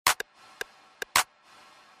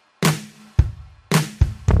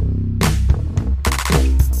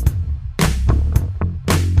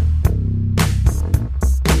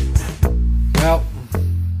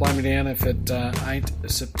down if it ain't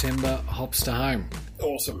September hops to home.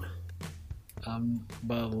 Awesome.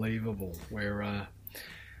 Unbelievable. We're,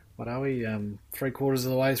 what are we, 3/4 of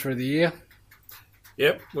the way through the year?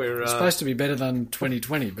 Yep, we're... It's supposed to be better than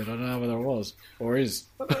 2020, but I don't know whether it was or is.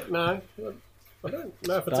 I don't know. I don't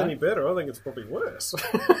know if it's any better. I think it's probably worse.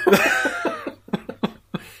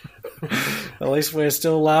 At least we're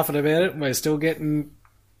still laughing about it. We're still getting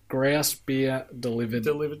grouse beer delivered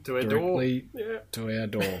to our directly to our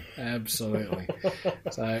door. Absolutely.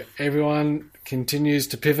 So everyone continues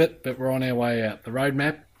to pivot, but we're on our way out. The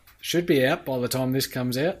roadmap should be out by the time this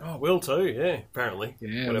comes out. Oh, will too, yeah, apparently.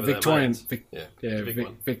 Yeah, the Victorian,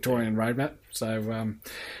 One. Victorian roadmap. So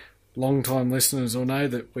long-time listeners will know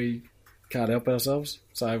that we can't help ourselves.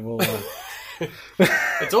 So we'll...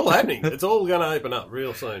 It's all happening. It's all going to open up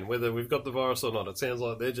real soon, whether we've got the virus or not. It sounds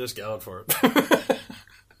like they're just going for it.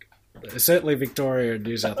 Certainly Victoria and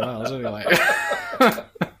New South Wales, anyway.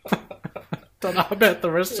 Don't know about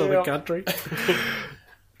the rest of the country.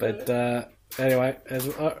 But anyway, as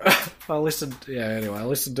I listened to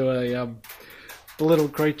the Little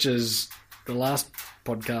Creatures, the last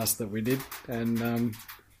podcast that we did, and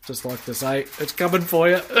just like to say, it's coming for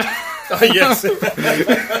you. Oh, yes.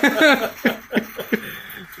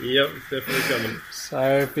 Yep, definitely coming.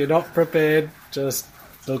 So if you're not prepared, just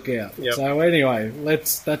look out. Yep. So anyway,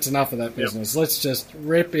 that's enough of that business. Let's just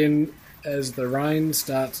rip in as the rain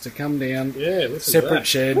starts to come down. Yeah, separate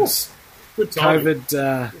sheds. Good timing.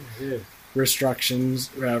 COVID restrictions.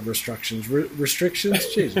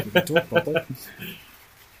 Jeez, we can talk properly.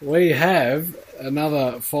 We have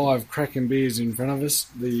another 5 cracking beers in front of us.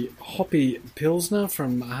 The Hoppy Pilsner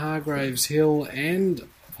from Hargraves Hill and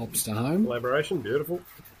Hops to Home. Collaboration, beautiful.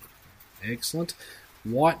 Excellent.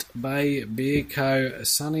 White Bay Beer Co.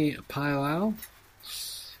 Sunny Pale Ale.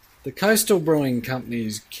 The Coastal Brewing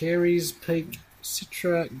Company's Carey's Peak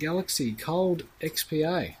Citra Galaxy Cold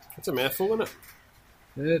XPA. That's a mouthful, isn't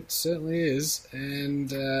it? It certainly is.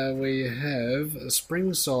 And we have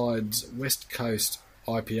Springside's West Coast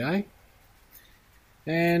IPA.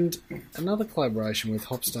 And another collaboration with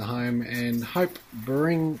Hops to Home and Hope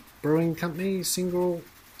Brewing Company, single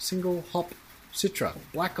hop Citra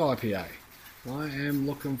Black IPA. I am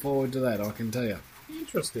looking forward to that, I can tell you.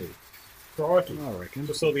 Interesting. Crikey. I reckon.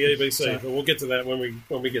 Just saw the EBC, but we'll get to that when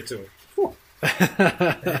we get to it.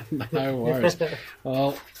 No worries.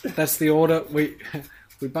 Well, that's the order. We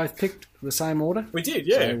both picked the same order. We did,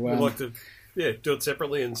 yeah. So, we'd like to do it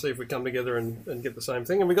separately and see if we come together and get the same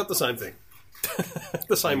thing. And we got the same thing.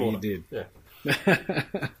 The same order. You did. Yeah.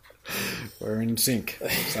 We're in sync.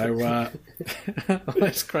 So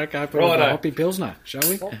let's crack open with the Hoppy Pilsner, shall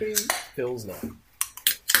we? Hoppy Pilsner.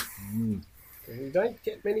 We don't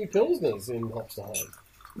get many Pilsners in Hops to Home.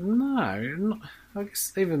 No, I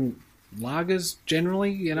guess even lagers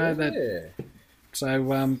generally, that. So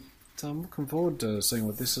I'm looking forward to seeing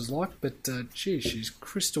what this is like. But she's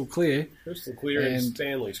crystal clear. Crystal clear and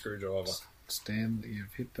Stanley screwdriver. Stan,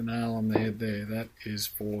 you've hit the nail on the head there. That is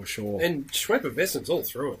for sure. And Schwepper-Vessens all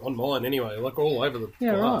through it, on mine anyway, like all over the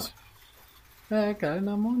glass. Right. Okay,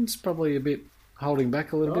 now mine's probably a bit holding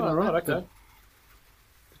back a little bit. Right, okay.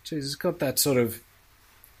 But geez, it's got that sort of,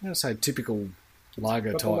 I'm going to say, typical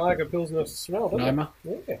lager type. Lager Pilsner smell, doesn't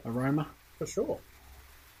it? Aroma. For sure.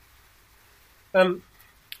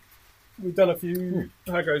 We've done a few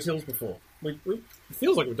Hargraves Hills before. It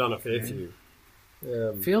feels like we've done a fair few.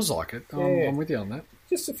 Feels like it. I'm with you on that.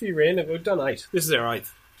 Just a few random. We've done 8. This is our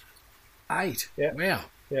 8th. 8? Yeah. Wow.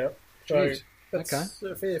 Yeah. So that's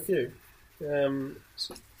a fair few.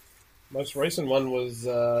 Most recent one was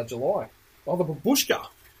July. Oh, the Babushka.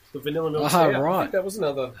 The Vanilla Milk Stout. Right. I think that was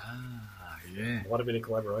another... yeah. Might have been a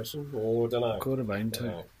collaboration, or I don't know. Could have been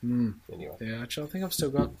too. Anyway. Yeah, actually, I think I've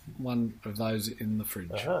still got one of those in the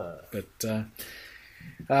fridge. But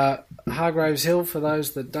Hargraves Hill, for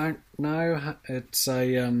those that don't know, it's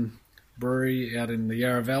a brewery out in the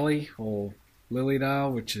Yarra Valley or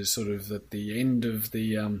Lilydale, which is sort of at the end of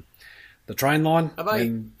the train line. Are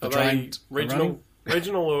they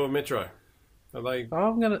regional or metro? Are they?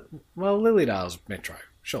 Lilydale's metro.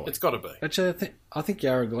 Sure, it's got to be. Actually, I think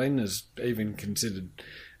Yarra Glen is even considered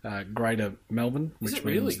Greater Melbourne, which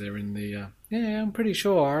means they're in the. I'm pretty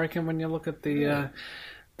sure. I reckon when you look at the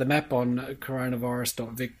map on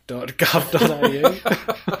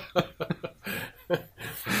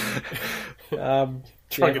coronavirus.vic.gov.au.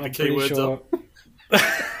 Try and get the keywords up.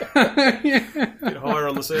 Get higher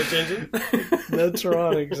on the search engine. That's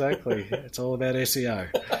right, exactly. It's all about SEO.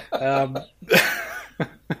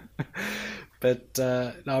 But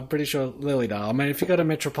no, I'm pretty sure Lilydale. I mean, if you've got a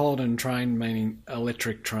metropolitan train, meaning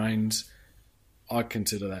electric trains, I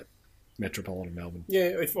consider that metropolitan Melbourne.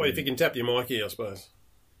 Yeah, if you can tap your Mikey, I suppose.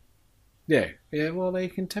 Yeah. Well, you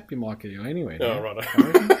can tap your mic anywhere. Oh, now, right. I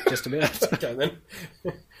reckon. Just about. Okay, then.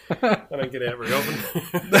 I don't get out very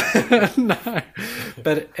often. No.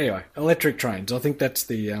 But anyway, electric trains. I think that's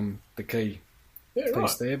the key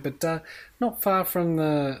piece there. But not far from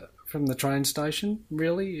the train station,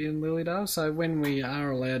 really, in Lilydale. So when we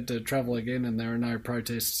are allowed to travel again and there are no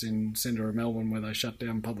protests in centre of Melbourne where they shut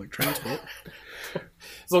down public transport.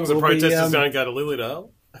 As long as the protesters don't go to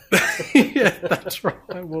Lilydale. Yeah, that's right.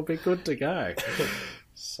 We'll be good to go.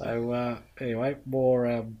 So anyway,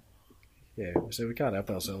 more... so we can't help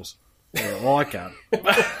ourselves. Well, I can't.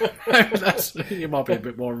 You might be a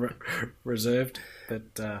bit more reserved.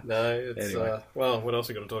 But no, it's... anyway. Well, what else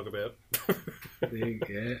have we got to talk about?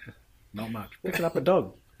 Yeah, not much. Picking up a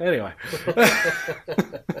dog. Anyway.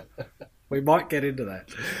 We might get into that.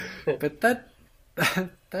 But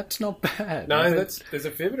that's not bad. No, there's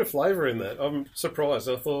a fair bit of flavour in that. I'm surprised.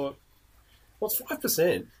 I thought, what's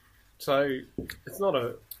 5%? So it's not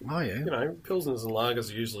a... Oh, yeah. Pilsners and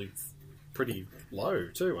lagers are usually pretty low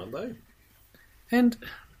too, aren't they? And,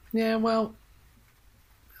 I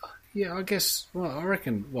guess, I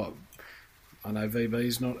reckon, I know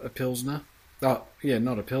VB's not a Pilsner. Oh, yeah,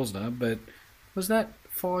 not a Pilsner, but was that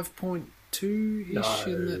 5.2-ish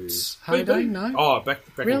in its heyday? No? Oh, back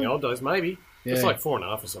Really? in the old days, maybe. Yeah. It's like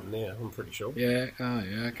 4.5 or something now, I'm pretty sure. Yeah,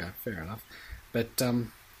 okay, fair enough. But, I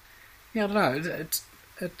don't know,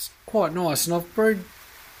 it's quite nice, and I've brewed,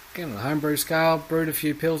 again, on a homebrew scale, brewed a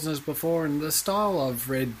few Pilsners before, and the style I've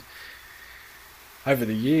read over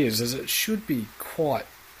the years is it should be quite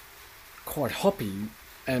hoppy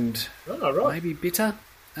and maybe bitter.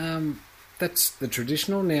 That's the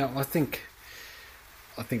traditional. Now, I think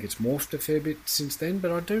it's morphed a fair bit since then,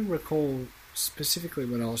 but I do recall specifically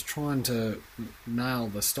when I was trying to nail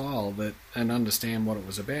the style and understand what it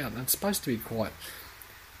was about. And it's supposed to be quite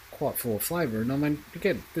full of flavour. And I mean,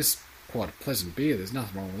 again, this is quite a pleasant beer. There's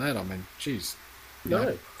nothing wrong with that. I mean, geez,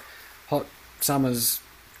 hot summer's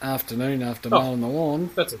afternoon after mowing the lawn.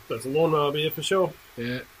 That's a lawnmower beer for sure.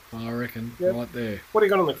 Yeah, I reckon, right there. What do you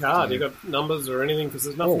got on the card? You got numbers or anything? Because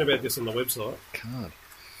there's nothing about this on the website. Card.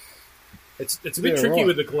 It's a bit tricky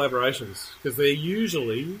with the collaborations because they're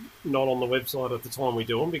usually not on the website at the time we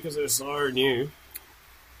do them because they're so new.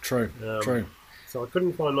 True. So I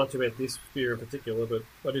couldn't find much about this beer in particular, but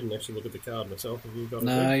I didn't actually look at the card myself. Have you got it?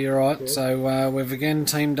 No, you're right. Yeah. So we've again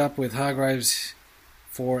teamed up with Hargraves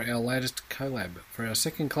for our latest collab. For our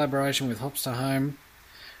second collaboration with Hops to Home,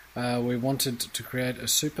 we wanted to create a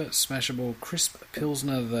super smashable crisp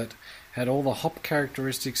Pilsner that had all the hop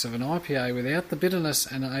characteristics of an IPA without the bitterness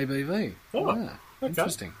and ABV. Okay.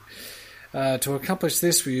 Interesting. To accomplish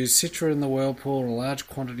this, we used Citra in the Whirlpool and a large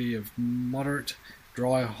quantity of moderate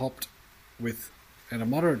dry hopped with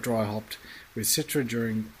Citra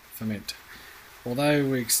during ferment.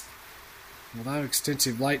 Although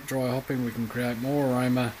extensive late dry hopping, we can create more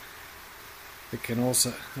aroma. It can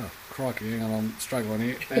also... Oh, crikey, hang on, I'm struggling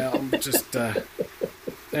here. Now, I'm just...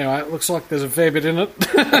 Anyway, it looks like there's a fair bit in it.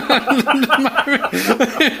 If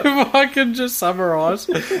I can just summarise.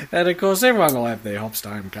 And, of course, everyone will have their Hops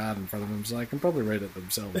to Home card in front of them, so they can probably read it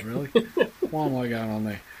themselves, really. Why am I going on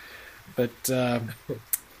there? But...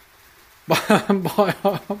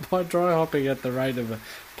 By dry hopping at the rate of a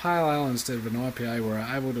pale ale instead of an IPA, we're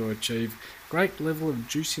able to achieve great level of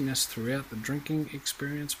juiciness throughout the drinking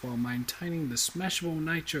experience while maintaining the smashable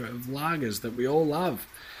nature of lagers that we all love.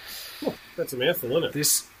 Oh, that's a mouthful, isn't it?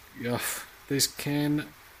 This can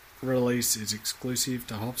release is exclusive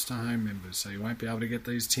to Hops to Home members, so you won't be able to get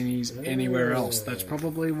these tinnies anywhere else. That's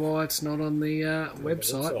probably why it's not on the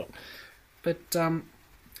website. But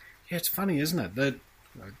it's funny, isn't it? That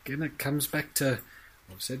again, it comes back to,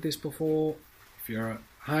 I've said this before, if you're a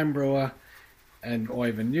home brewer or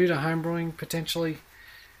even new to home brewing potentially,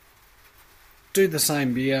 do the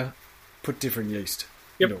same beer, put different yeast.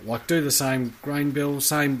 Yep. Do the same grain bill,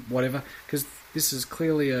 same whatever, because this is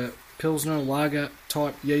clearly a Pilsner lager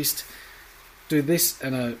type yeast. Do this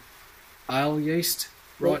and a ale yeast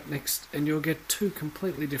right next, and you'll get two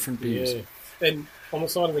completely different beers. Yeah. And on the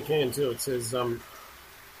side of the can too, it says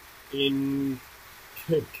in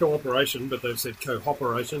cooperation, but they've said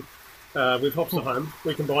co-operation with Hops to Home,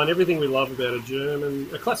 we combine everything we love about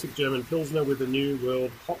a classic German Pilsner with a new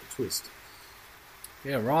world hop twist.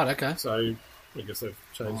 Yeah, right, okay. So I guess they've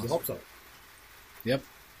changed the hops up. Yep,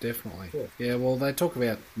 definitely. Yeah, well, they talk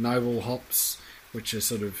about noble hops, which are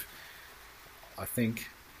sort of, I think,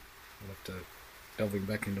 I'll have to delving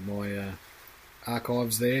back into my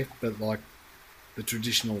archives there, but like the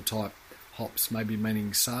traditional type hops, maybe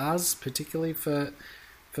meaning SARS, particularly for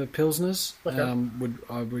Pilsners. Okay.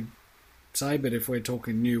 I would say, but if we're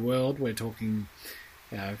talking New World, we're talking,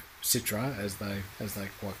 Citra, as they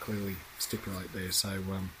quite clearly stipulate there. So,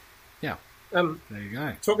 there you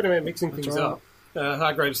go. Talking about mixing That's things right. up,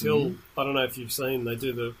 Hargraves Hill, I don't know if you've seen, they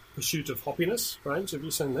do the Pursuit of Hoppiness range. Have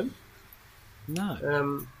you seen them?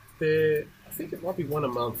 No. I think it might be one a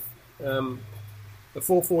month. The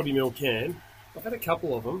 440ml can. I've had a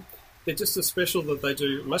couple of them. They're just a special that they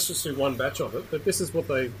do. Must just do one batch of it, but this is how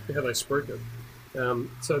they spruik it.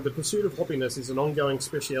 So the Pursuit of Hoppiness is an ongoing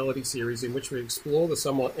speciality series in which we explore the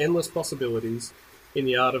somewhat endless possibilities in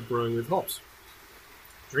the art of brewing with hops.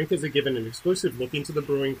 Drinkers are given an exclusive look into the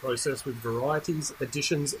brewing process with varieties,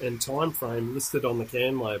 additions, and time frame listed on the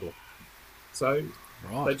can label. So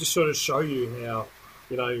they just sort of show you how,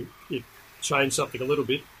 you change something a little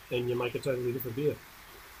bit and you make a totally different beer.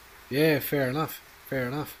 Yeah, fair enough.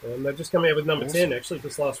 And they've just come out with number 10, actually,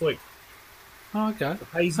 just last week. Oh, okay. The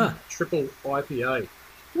Hazy Triple IPA.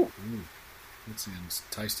 That sounds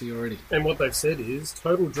tasty already. And what they've said is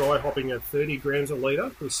total dry hopping at 30 grams a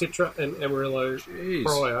litre with Citra and Amarillo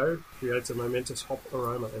Cryo creates a momentous hop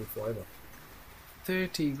aroma and flavour.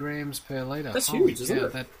 30 grams per litre. That's huge,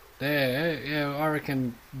 isn't it? I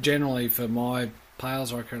reckon generally for my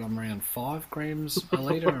pails, I reckon I'm around 5 grams a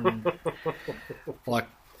litre.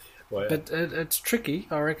 Wow. But it's tricky,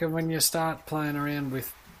 I reckon, when you start playing around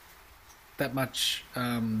with that much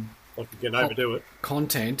Like you can overdo it.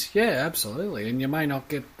 content. Yeah, absolutely. And you may not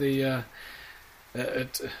get the...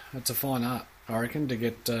 it's a fine art, I reckon, to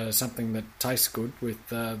get something that tastes good with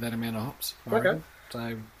that amount of hops. I reckon.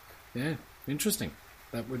 So, yeah, interesting.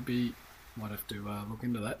 That would be... Might have to look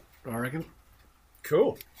into that, I reckon.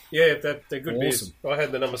 Cool. Yeah, they're good Awesome. beers. I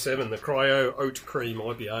had the number 7, the Cryo Oat Cream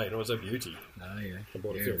IPA, and it was a beauty. Oh, yeah. I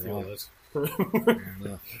bought a few of those. Fair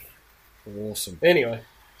enough. Awesome. Anyway,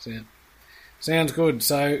 Sounds good.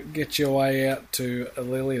 So get your way out to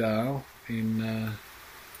Lilydale in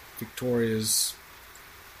Victoria's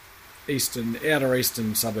outer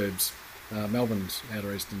eastern suburbs, Melbourne's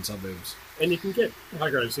outer eastern suburbs. and you can get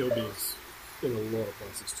Hargraves Hill beers in a lot of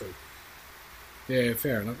places too. Yeah,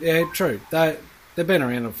 fair enough. Yeah, true. They've been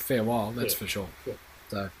around a fair while, that's for sure. Yeah.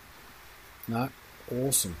 So, no,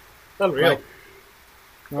 awesome. Unreal.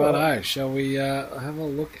 Righto, shall we have a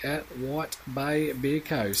look at White Bay Beer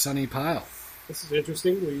Co. Sunny Pale? This is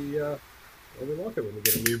interesting. We like it when we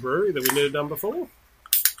get a new brewery that we never done before.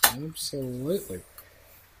 Absolutely.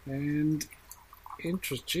 And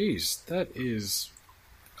geez, that is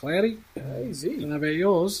cloudy. Easy. Don't know about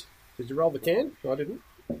yours. Did you roll the can? I didn't.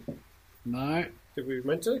 No. Did we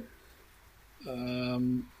meant to?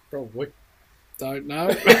 Probably. Don't know.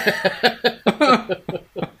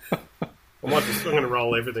 I'm going to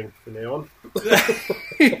roll everything from now on.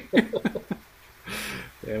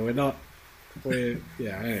 Yeah, we're not.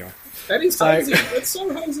 Anyway. That is So- hazy. That's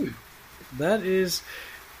so hazy.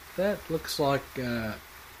 That looks like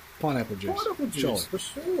pineapple juice. Pineapple juice, Surely. for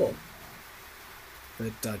sure.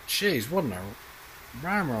 But, geez, what an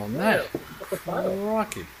aroma on that. Like a fail.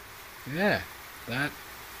 Crikey. Yeah, that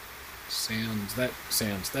smells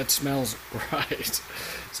great.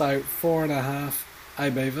 So 4.5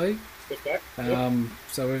 ABV. Step back.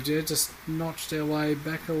 So we've just notched our way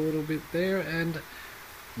back a little bit there, and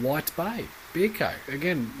White Bay Beer Co.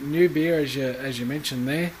 Again, new beer as you mentioned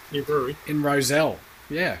there New brewery. in Roselle.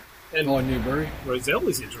 Yeah, And new brewery. Roselle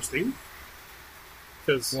is interesting.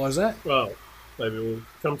 Because, Why is that? well, maybe we'll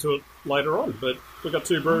come to it later on, but we've got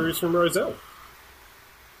 2 breweries from Roselle.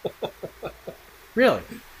 Really?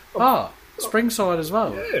 Oh, Springside as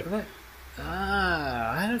well. Yeah.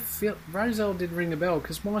 I had a feel Roselle did ring a bell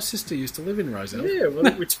because my sister used to live in Roselle. Yeah,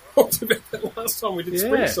 well, we talked about that last time we did Yeah.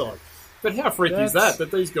 Springside. But how freaky is That's-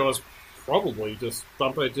 that these guys probably just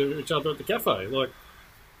bump into each other at the cafe? Like,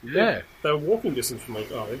 Yeah. they were walking distance from me.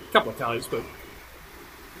 Oh, a couple of k's, but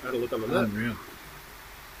I had a look on the map. Unreal.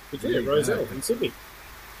 But There yeah, you Roselle go. in Sydney.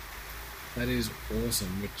 That is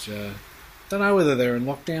awesome. Which don't know whether they're in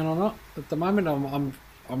lockdown or not. At the moment,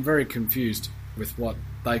 I'm very confused with what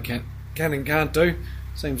they can and can't do.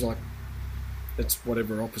 Seems like it's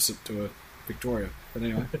whatever opposite to a Victoria. But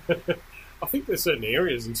anyway, I think there's certain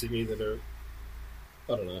areas in Sydney that are,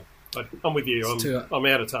 I don't know. I'm with you. It's too- I'm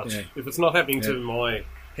out of touch. yeah. If it's not happening to Yeah. my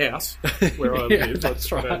house where I yeah, live,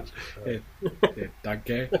 that's I right. don't- Yeah, don't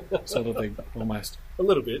care, sort of thing, almost. a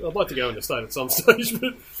little bit. I'd like to go into state at some stage,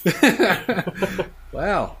 but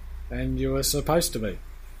Wow, and you were supposed to be.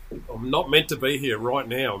 I'm not meant to be here right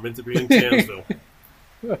now. I'm meant to be in Townsville.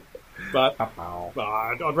 But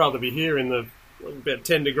I'd rather be here in the about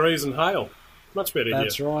 10 degrees and hail. Much better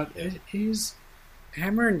That's here. right. It is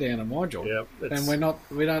hammering down at my joint. Yeah, it's- and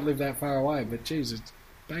we don't live that far away. But geez, it's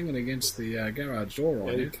banging against the garage door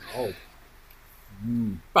right And now. cold.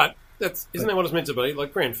 But isn't that what it's meant to be?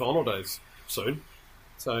 Like grand final days soon.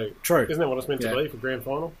 So True. Isn't that what it's meant to be for grand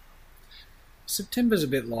final? September's a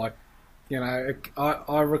bit like,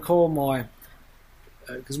 I recall my,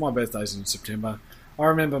 because my birthday's in September, I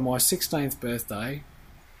remember my 16th birthday,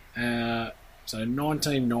 so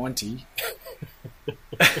 1990,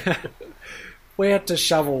 we had to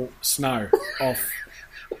shovel snow off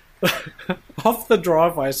the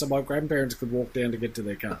driveway so my grandparents could walk down to get to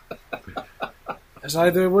their car.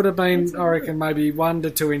 So there would have been, I reckon, maybe 1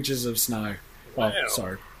 to 2 inches of snow. Wow. Oh,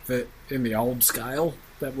 sorry, in the old scale,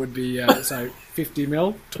 that would be, so 50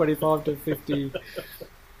 mil, 25 to 50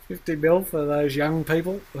 mil for those young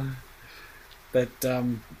people. But,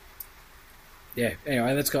 anyway,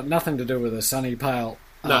 that's got nothing to do with a sunny pale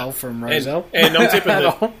ale from Roselle. And I'm tipping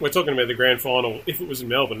that we're talking about the grand final. If it was in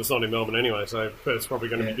Melbourne, it's not in Melbourne anyway, so Perth's probably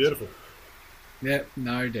going to be beautiful. Yeah,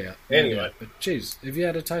 no doubt. Anyway. But, geez, have you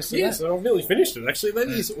had a taste of that? Yes, I've nearly finished it, actually. That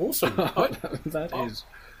is awesome. That is.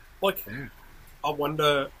 Like, I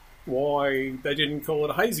wonder why they didn't call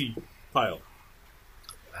it a hazy pale.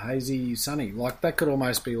 Hazy, sunny. Like, that could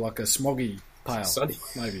almost be like a smoggy pale. Sunny.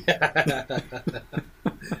 Maybe.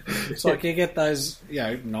 It's like you get those,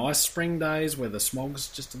 nice spring days where the smog's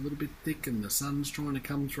just a little bit thick and the sun's trying to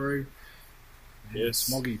come through. Yes.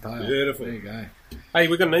 Smoggy pale. Beautiful. There you go. Hey,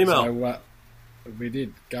 we got an email. So, we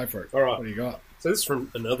did. Go for it. All right. What do you got? So this is from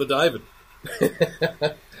another David.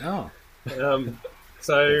 Oh.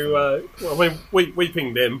 We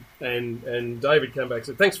pinged them, and David came back and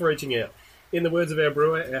said, thanks for reaching out. In the words of our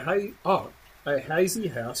brewer, a hazy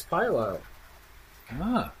house pale ale.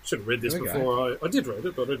 Should have read this before. I did read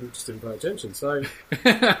it, but I just didn't pay attention. So,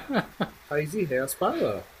 hazy house pale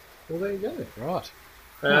ale. Well, there you go. Right.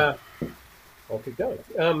 I'll keep going.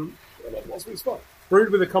 I've lost my spot. Brewed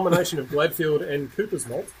with a combination of Gladfield and Cooper's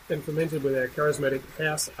malt and fermented with our charismatic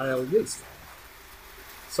house ale yeast.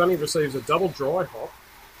 Sunny receives a double dry hop,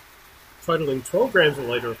 totaling 12 grams a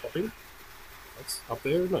litre of hopping. That's up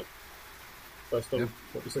there, isn't it? Based on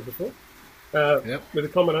what we said before. With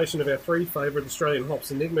a combination of our 3 favourite Australian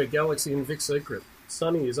hops, Enigma, Galaxy and Vic Secret.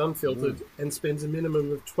 Sunny is unfiltered and spends a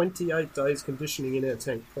minimum of 28 days conditioning in our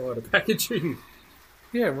tank prior to packaging.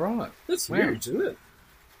 Yeah, right. That's huge, isn't it?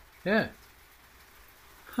 Yeah.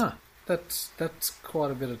 Huh. That's quite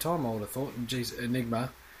a bit of time, I would have thought. And geez,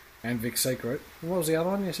 Enigma and Vic Secret. What was the other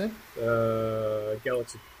one you said?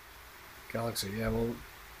 Galaxy. Galaxy, yeah. Well,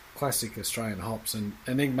 classic Australian hops. And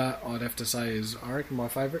Enigma, I'd have to say, is, I reckon, my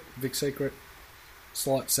favourite. Vic Secret,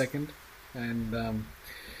 slight second. And,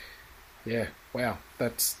 wow.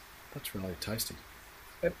 That's really tasty.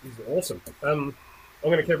 That is awesome. I'm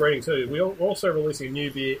going to keep reading too. We're also releasing a new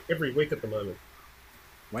beer every week at the moment.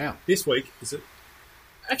 Wow. This week, is it?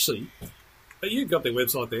 Actually, you've got their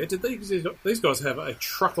website there. Did these guys have a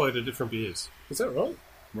truckload of different beers? Is that right?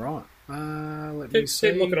 Right. Let me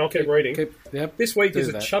see. Keep looking, I'll keep reading. This week is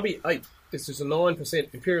a Chubby 8. This is a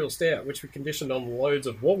 9% Imperial Stout, which we conditioned on loads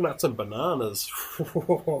of walnuts and bananas.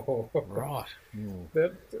 Right.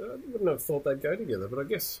 That, I wouldn't have thought they'd go together, but I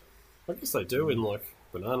guess they do in like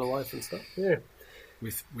banana loaf and stuff. Yeah.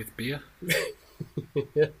 With beer?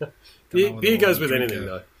 Beer goes with anything,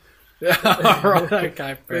 though. Right,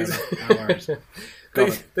 okay, fair enough. No worries.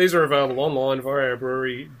 These are available online via our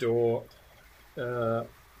brewery door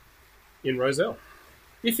in Roselle.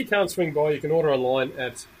 If you can't swing by, you can order online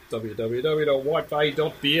at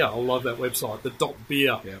www.whitebay.beer. I love that website, the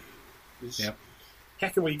 .beer. Yep. How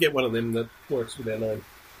can we get one of them that works with our name?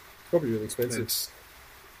 Probably really expensive.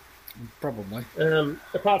 Probably.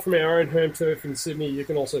 Apart from our own home turf in Sydney, you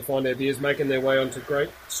can also find our beers making their way onto great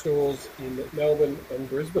stores in Melbourne and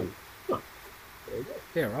Brisbane. There you go.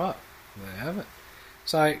 Yeah, right. There you have it.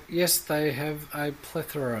 So, yes, they have a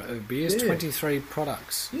plethora of beers, 23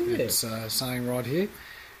 products. Yeah. It's saying right here.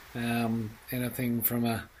 Anything from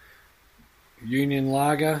a Union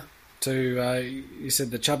Lager to, you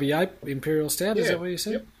said the Chubby Ape Imperial Stout, is that what you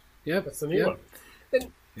said? Yep. That's the new one.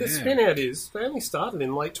 And the spin out is, they only started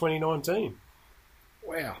in late 2019.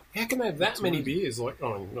 Wow. How can they have that many beers? Not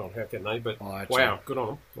how can they, but wow, good on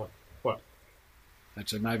them. What?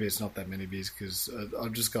 Actually, maybe it's not that many beers because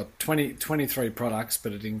I've just got 23 products,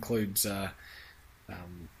 but it includes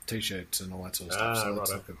T-shirts and all that sort of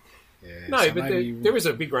stuff. There is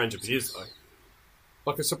a big range of beers, though.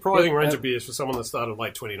 Like a surprising range of beers for someone that started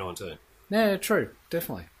late 2019. Yeah, true.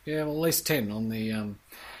 Definitely. Yeah, well, at least 10 on the... on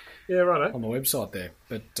the website there.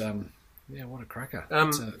 But, what a cracker.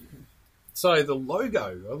 So the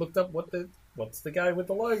logo, I looked up what's the go with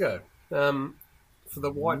the logo. For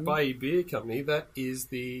the White Bay Beer Company, that is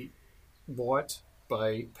the White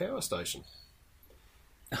Bay Power Station.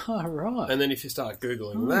 Oh, right. And then if you start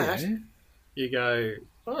Googling that, you go,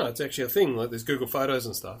 oh, it's actually a thing. Like there's Google Photos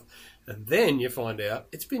and stuff, and then you find out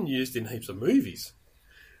it's been used in heaps of movies.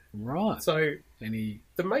 Right. So Any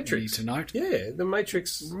the Matrix, to note? yeah, the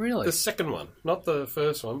Matrix, Really? the second one, not the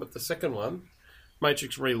first one, but the second one,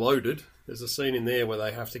 Matrix Reloaded. There's a scene in there where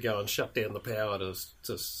they have to go and shut down the power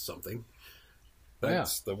to something.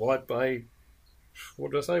 That's the White Bay.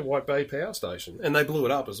 What did I say? White Bay Power Station, and they blew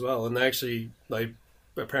it up as well. And they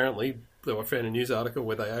apparently there were found a news article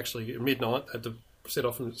where they actually at midnight had to set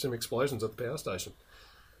off some explosions at the power station.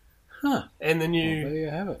 Huh. And the Well, new there you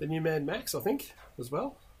have it. the new Mad Max, I think, as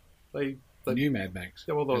well. They The new Mad Max.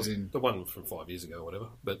 yeah, well, As in- the one from 5 years ago or whatever,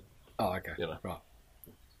 but Oh, okay. You know. Right.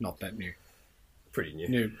 Not that new. pretty new.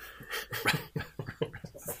 New.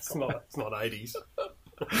 It's not 80s.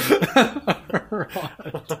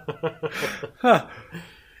 Huh.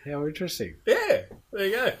 How interesting. Yeah, there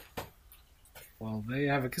you go. Well, there you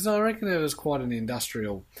have it. Because I reckon it was quite an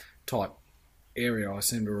industrial type area. I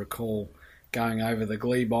seem to recall going over the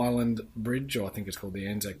Glebe Island Bridge, or I think it's called the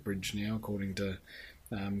Anzac Bridge now, according to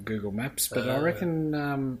Google Maps. But I reckon,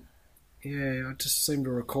 I just seem to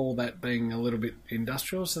recall that being a little bit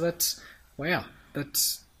industrial. So that's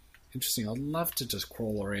interesting. I'd love to just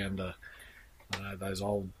crawl around those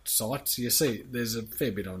old sites. You see, there's a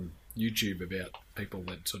fair bit on YouTube about people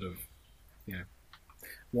that sort of,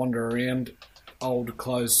 wander around old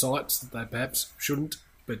closed sites that they perhaps shouldn't.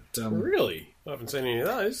 But Really? I haven't seen any of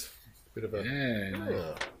those. Bit of a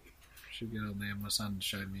yeah, should get on there. My son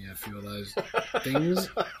showed me a few of those things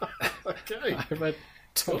okay. over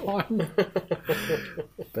time.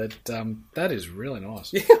 But that is really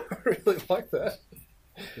nice. Yeah, I really like that.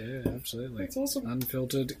 Yeah, absolutely. That's awesome.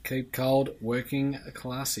 Unfiltered, keep cold, working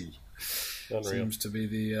classy. Unreal. Seems to be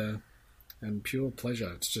the and pure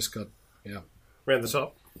pleasure. It's just got Round the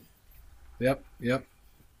top. Yep.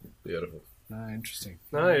 Beautiful. No, interesting.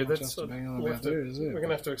 No, Not that's just to bang on we'll about have to- there, is it? We're going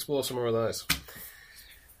to have to explore some more of those.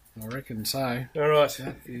 I reckon so. All right.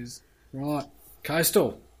 That is right.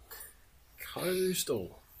 Coastal.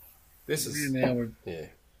 Coastal. This Yeah, is now yeah.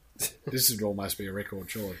 this would almost be a record,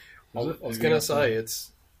 surely. I Is it? was Have going you to got say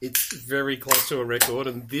it's very close to a record,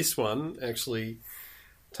 and this one actually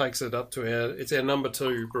takes it up to it's our number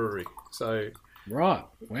 2 brewery. So right.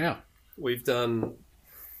 Wow. we've done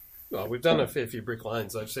a fair few Brick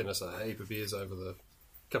Lanes. They've sent us a heap of beers over the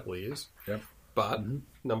couple of years. Yep. But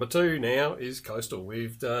number 2 now is Coastal.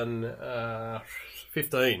 We've done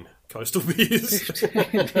 15 Coastal beers. Is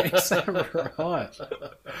that right?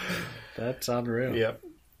 That's unreal. Yep.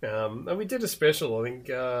 And we did a special, I think,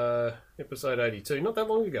 episode 82, not that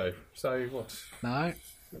long ago. So, what, No.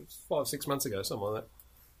 5-6 months ago, something like that.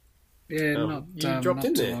 Yeah, you dropped not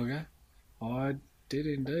in too there. long ago. I did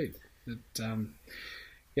indeed.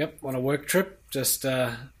 On a work trip, just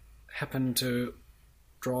happened to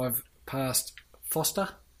drive past Foster,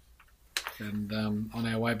 and on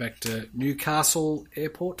our way back to Newcastle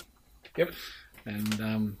Airport. Yep.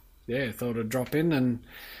 And thought I'd drop in and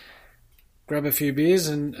grab a few beers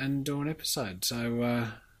and do an episode. So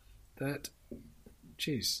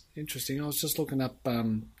interesting. I was just looking up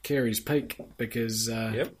Carey's Peak because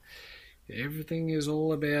everything is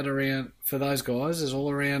all about around, for those guys, is all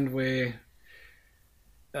around where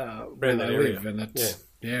Around that they area. live, and it's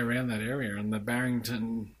around that area, and the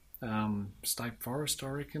Barrington State Forest, I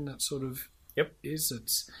reckon that sort of is.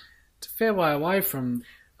 It's a fair way away from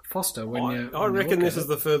Foster. I reckon this is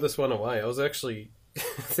the furthest one away. I was actually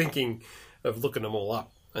thinking of looking them all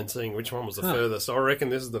up and seeing which one was the furthest. I reckon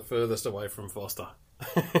this is the furthest away from Foster.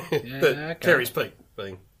 okay. Carey's Peak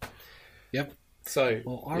being. Yep. So,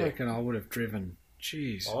 Well, I reckon I would have driven.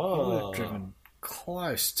 Jeez, I would have driven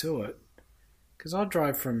close to it because I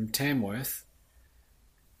drove from Tamworth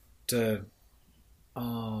to.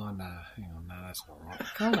 Oh no! Hang on, no, that's not right.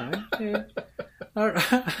 Oh no, yeah.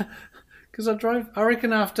 Because I drove. I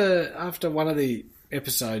reckon after one of the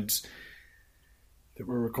episodes that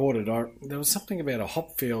were recorded, there was something about a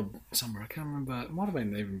hop field somewhere. I can't remember. It might have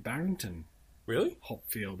been even Barrington really? hop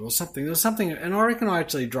field or something. There was something, and I reckon I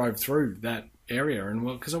actually drove through that area, and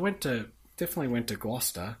because I definitely went to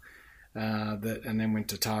Gloucester, and then went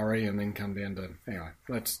to Taree, and then come down to anyway.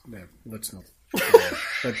 Let's not.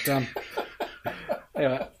 But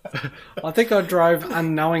anyway, I think I drove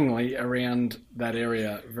unknowingly around that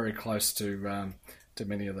area, very close to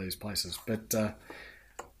many of these places. But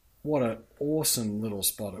what an awesome little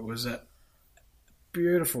spot! It was a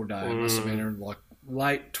beautiful day. It must have been like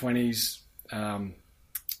late 20s.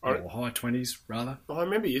 Or high 20s, rather. I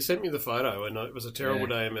remember you sent me the photo, and it was a terrible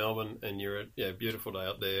day in Melbourne, and you're at beautiful day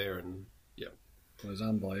up there, and It was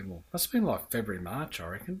unbelievable. Must have been like February, March, I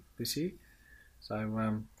reckon, this year.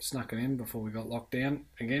 So snuck it in before we got locked down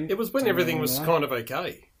again. It was when Somewhere everything along was the way. kind of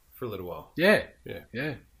okay for a little while. Yeah,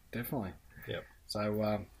 Yeah. definitely. Yep.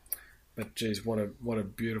 So, but geez, what a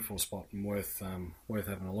beautiful spot and worth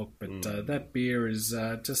having a look. But that beer is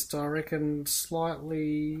just, I reckon,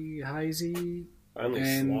 slightly hazy. Only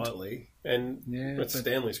And- slightly. And Yeah, it's but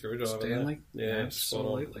Stanley Screwdriver. Stanley, there. Yeah, spot on.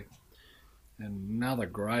 absolutely. And another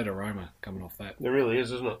great aroma coming off that. There really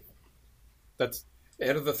is, isn't it? That's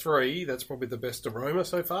out of the three, that's probably the best aroma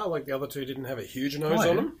so far. Like the other two didn't have a huge nose Oh, yeah.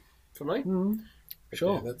 on them for me. But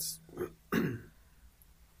Sure. yeah, that's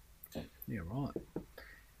Yeah, right.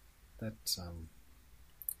 That's and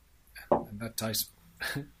that tastes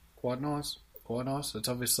quite nice. Quite nice. It's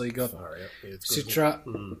obviously got far out. Yeah, it's good.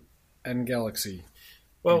 Citra and Galaxy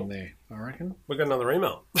Well, in there, I reckon. we've got another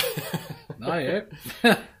email. Oh, yeah.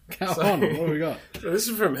 Go on. What have we got? So this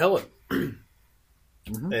is from Helen.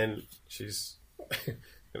 And she's going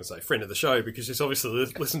to say friend of the show because she's obviously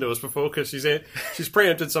listened to us before because she's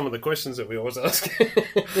preempted some of the questions that we always ask.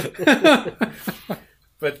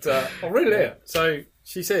 But I'll read it out. So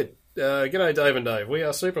she said, G'day Dave and Dave. We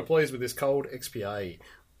are super pleased with this cold XPA.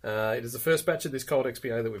 It is the first batch of this cold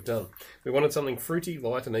XPA that we've done. We wanted something fruity,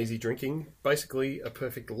 light and easy drinking, basically a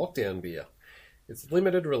perfect lockdown beer. It's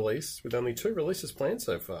limited release with only 2 releases planned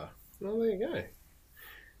so far. Well, there you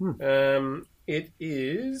go. It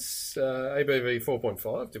is ABV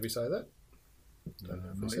 4.5. Did we say that? Don't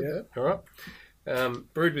know if we said that. All right.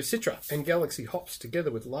 Brewed with Citra and Galaxy hops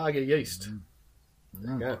together with lager yeast.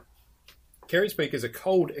 There you go. Kerry Speak is a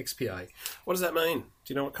cold XPA. What does that mean?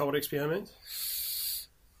 Do you know what cold XPA means?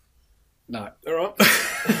 No. All right.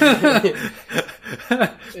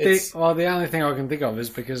 It's- The only thing I can think of is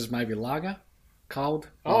because it's maybe lager, cold.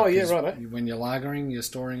 Oh, yeah, 'cause right, eh? When you're lagering, you're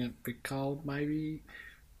storing it a bit cold, maybe.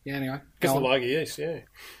 Yeah, anyway. Because go the on. lager yeast, yeah.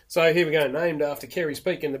 So here we go. Named after Kerry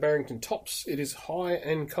Speak in the Barrington Tops, it is high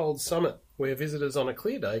and cold summit where visitors on a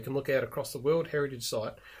clear day can look out across the World Heritage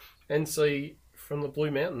Site and see from the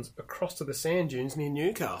Blue Mountains across to the sand dunes near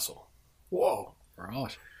Newcastle. Whoa.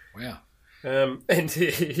 Right. Wow. And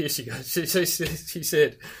here she goes. She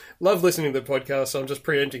said, love listening to the podcast, so I'm just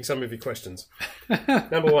preempting some of your questions.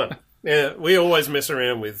 Number one, we always mess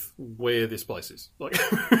around with where this place is. Like,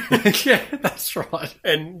 Yeah, that's right.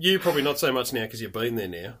 and you probably not so much now because you've been there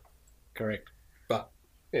now. Correct. But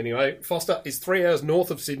anyway, Foster is 3 hours north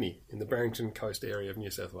of Sydney in the Barrington Coast area of New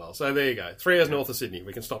South Wales. So there you go. 3 hours north of Sydney.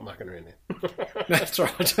 We can stop mucking around there. That's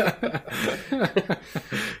right.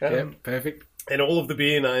 Yeah, perfect. And all of the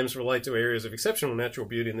beer names relate to areas of exceptional natural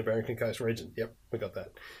beauty in the Barrington Coast region. Yep, we got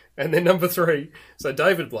that. And then number 3, so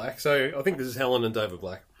David Black. So I think this is Helen and David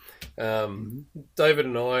Black. David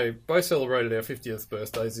and I both celebrated our 50th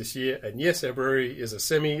birthdays this year. And yes, our brewery is a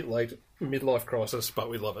semi-late midlife crisis, but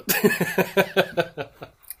we love it.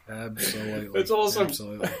 Absolutely. It's awesome.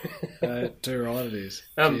 Absolutely. Too right it is.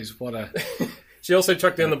 Jeez, what a... She also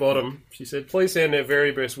chucked down the bottom. She said, please send our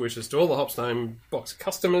very best wishes to all the Hopstone Box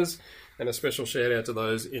customers and a special shout out to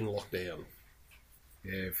those in lockdown.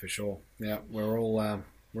 Yeah, for sure. Yeah, we're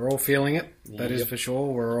all feeling it. That is Yep. for sure.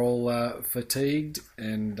 We're all fatigued,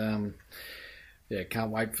 and can't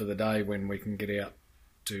wait for the day when we can get out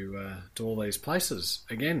to all these places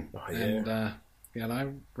again, Oh, yeah.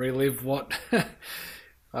 and relive what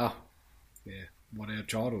what our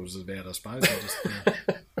childhood was about. I suppose.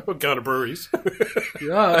 We're going to breweries.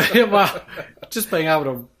 Well, just being able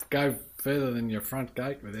to go further than your front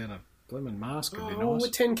gate without a blimmin' mask would be Oh, nice. we're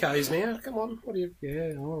 10Ks now. Come on. What are you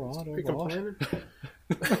Yeah, all right. complaining?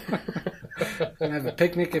 And have a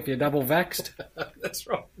picnic if you're double vaxxed. That's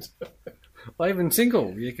right. Well, even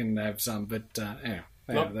single, you can have some, but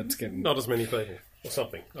that's getting Not as many people or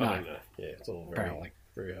something. I No. don't know. Yeah, it's all very, Apparently.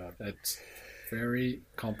 very hard. it's very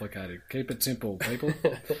complicated. Keep it simple, people.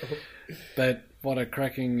 But what a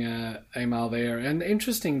cracking email there, and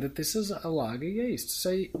interesting that this is a lager yeast.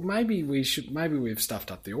 So maybe we've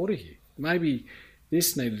stuffed up the order here. Maybe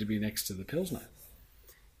this needed to be next to the Pilsner.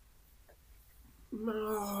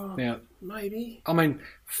 Oh, Now, maybe. I mean,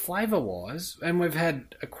 flavour-wise, and we've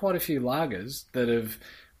had quite a few lagers that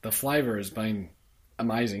the flavour has been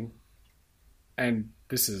amazing, and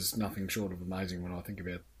this is nothing short of amazing when I think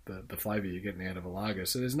about the flavour you're getting out of a lager.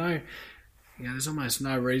 So there's there's almost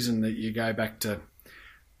no reason that you go back to,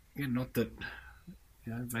 not that,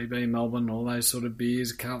 VB Melbourne, all those sort of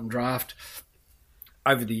beers, Carlton Draft.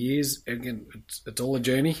 Over the years, again, it's all a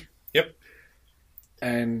journey, Yep.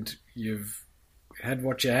 and you've had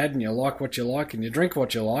what you had, and you like what you like, and you drink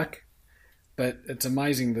what you like. But it's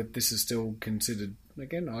amazing that this is still considered.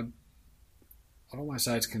 Again, I'd almost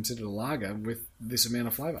say it's considered a lager with this amount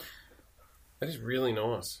of flavour. That is really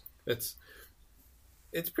nice. It's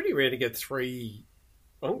it's pretty rare to get three.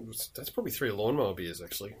 Oh, that's probably 3 lawnmower beers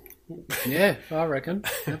actually. Yeah, I reckon.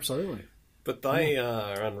 Absolutely. But they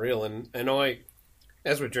are unreal, and I,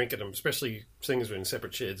 as we're drinking them, especially seeing as we're in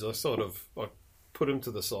separate sheds, I put them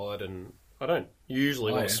to the side, and I don't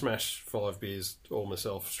usually want to smash 5 beers all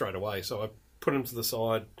myself straight away, so I put them to the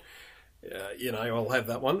side. I'll have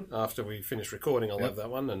that one after we finish recording. I'll have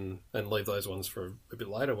that one and leave those ones for a bit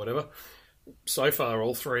later, whatever. So far,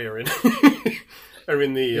 all 3 are in are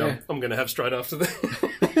in the I'm going to have straight after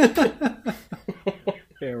that.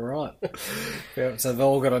 Yeah, right. Yeah, so they've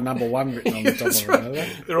all got a number 1 written on the top of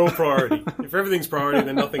it. They're all priority. If everything's priority,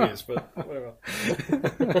 then nothing is. But whatever.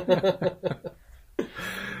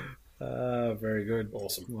 Very good.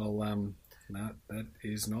 Awesome. Well, no, that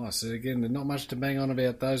is nice. So again, there's not much to bang on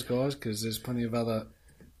about those guys because there's plenty of other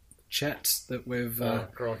chats that we've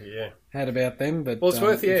had about them. But well, it's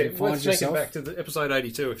worth checking back to the episode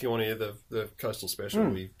 82 if you want to hear the coastal special.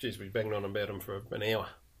 We banged on about them for an hour.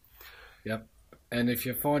 Yep. And if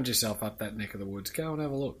you find yourself up that neck of the woods, go and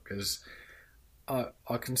have a look because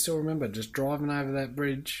I can still remember just driving over that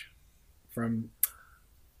bridge from,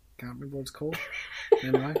 can't remember what it's called.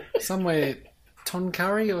 Anyway, somewhere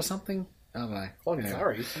Toncurry or something. I don't know.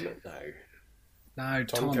 Toncurry? No,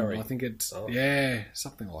 Ton. I think it's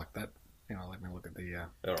something like that. Hang on, let me look at the.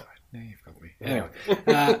 All right. Yeah, you've got me. Anyway,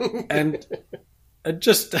 and it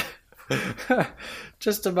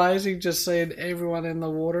just amazing, just seeing everyone in the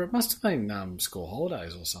water. It must have been school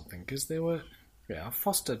holidays or something because there were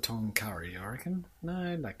Foster Toncurry, I reckon.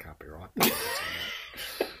 No, that can't be right.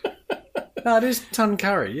 No, it is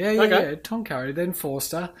Toncurry. Yeah. Toncurry, then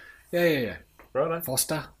Forster. Yeah. Right.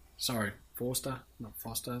 Foster. Sorry, Forster, not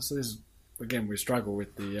Foster. So this is, again, we struggle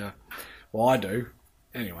with the... well, I do.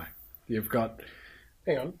 Anyway, you've got...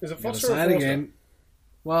 Hang on, is it Foster or say Forster? It again.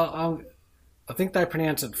 Well, I think they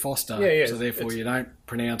pronounce it Foster, so therefore you don't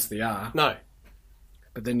pronounce the R. No.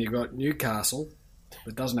 But then you've got Newcastle,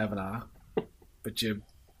 that doesn't have an R, but you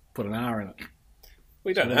put an R in it.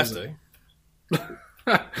 We don't have to.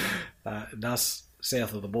 Us,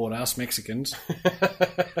 south of the border, us Mexicans,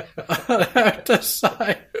 I have to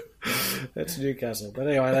say, that's Newcastle. But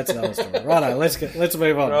anyway, that's another story. Righto, let's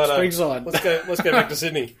move on. Righto. Springside. Let's go back to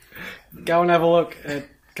Sydney. Go and have a look at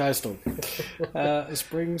Coastal.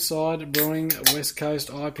 Springside Brewing West Coast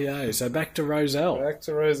IPA. So back to Roselle. Back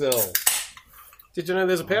to Roselle. Did you know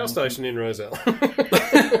there's a power station in Roselle?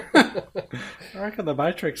 I reckon the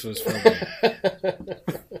Matrix was from there.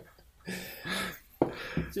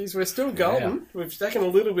 Geez, we're still golden. Yeah. We've taken a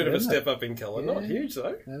little bit of a step up in colour. Not huge,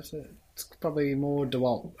 though. That's it. It's probably more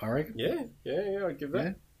DeWalt, I reckon. Yeah, I'd give that.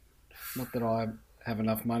 Yeah. Not that I have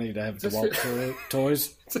enough money to have DeWalt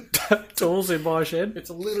tools in my shed. It's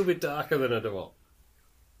a little bit darker than a DeWalt.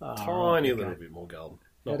 Tiny little bit more golden.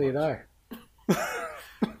 How do you know?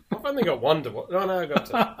 I've only got one DeWalt. No, I got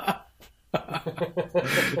two.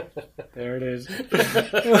 There it is.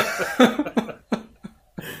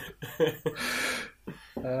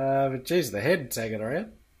 But geez, the head taking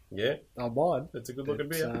around. Yeah. Oh, mine. It's a good looking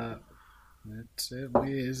beer. It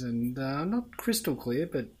certainly is. And not crystal clear,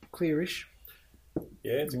 but clearish.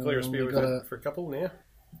 Yeah, it's the clearest beer we've had for a couple now.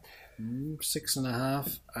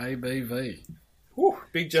 6.5 ABV. Whew,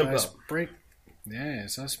 big jump up. So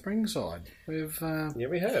Springside.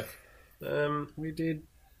 We have. We did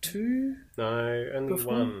 2? No, only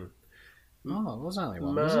before? 1. Oh, it was only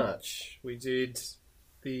 1. March. We did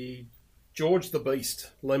the George the Beast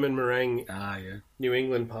Lemon Meringue New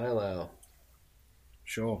England Pale Ale.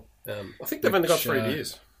 Sure. I think they've only got 3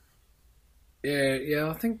 beers. Yeah,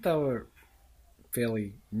 I think they were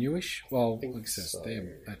fairly newish. Well,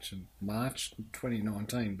 they're actually March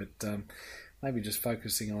 2019, but maybe just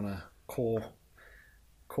focusing on a core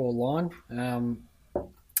line.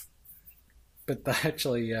 But they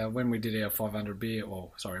actually, when we did our 500 beer,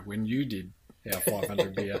 when you did our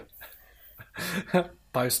 500 beer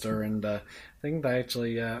poster and thing, they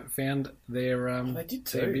actually found their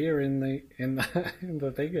their beer in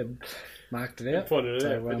the thing and marked it out. Pointed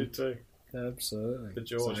it out. They did too. Absolutely. The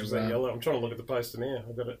George is that yellow. I'm trying to look at the poster now.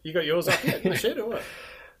 I've got it. You got yours up in the shed or what?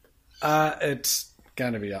 It's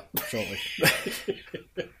going to be up shortly.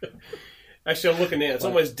 Actually, I'm looking now. It's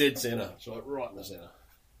almost dead centre. It's like right in the centre.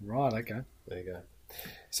 Right. Okay. There you go.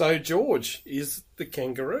 So George is the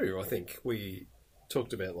kangaroo. I think we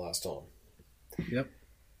talked about last time. Yep.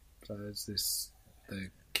 So is this the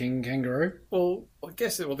King Kangaroo? Well, I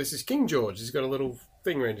guess this is King George. He's got a little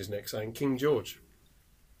thing around his neck saying King George.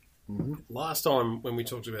 Mm-hmm. Last time when we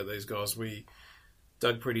talked about these guys, we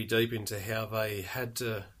dug pretty deep into how they had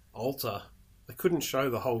to alter. They couldn't show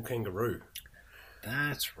the whole kangaroo.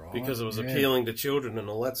 That's right. Because it was appealing to children and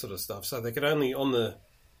all that sort of stuff. So they could only, on the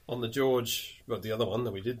on the George, well, the other one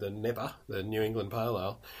that we did, the Nipper, the New England Pale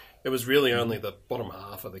Ale, it was really only the bottom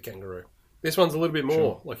half of the kangaroo. This one's a little bit more.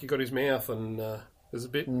 Sure. Like, you got his mouth and there's a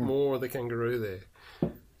bit more of the kangaroo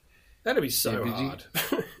there. That'd be so hard.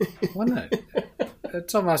 Wouldn't it?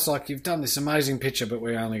 It's almost like you've done this amazing picture, but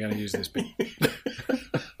we're only going to use this bit.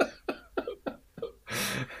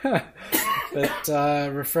 But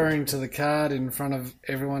referring to the card in front of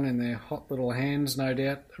everyone in their hot little hands, no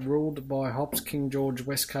doubt, ruled by hops, King George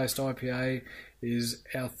West Coast IPA is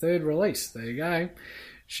our third release. There you go.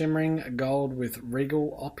 Shimmering gold with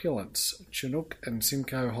regal opulence. Chinook and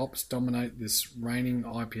Simcoe hops dominate this reigning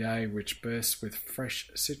IPA, which bursts with fresh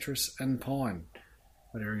citrus and pine.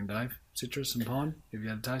 What do you reckon, Dave? Citrus and pine? Have you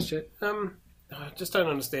had a taste yet? I just don't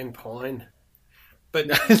understand pine. But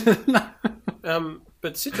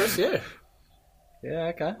but citrus, yeah.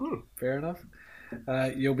 Yeah, okay. Fair enough.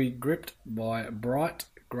 You'll be gripped by bright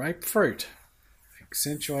grapefruit,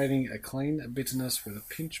 accentuating a clean bitterness with a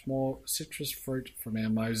pinch more citrus fruit from our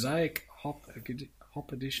Mosaic hop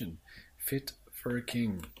edition. Fit for a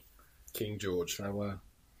king. King George. So, you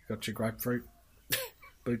got your grapefruit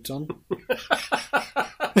boots on?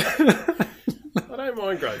 I don't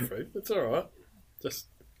mind grapefruit. It's all right. Just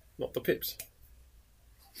not the pips.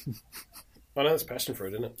 I know it's passion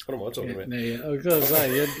fruit, isn't it? What am I talking about? Yeah, I was going to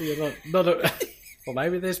say, you're not a... Well,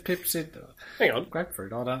 maybe there's pips in... Hang on.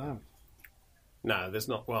 Grapefruit, I don't know. No, there's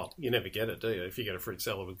not. Well, you never get it, do you? If you get a fruit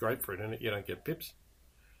salad with grapefruit in it, you don't get pips.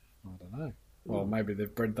 I don't know. Well, maybe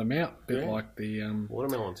they've bred them out, a bit like the...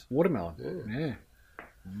 watermelons. Watermelon, yeah.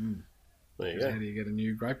 There you go. How do you get a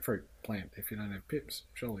new grapefruit plant if you don't have pips?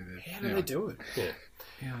 Surely they're... How do they do it?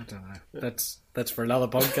 Yeah, I don't know. That's for another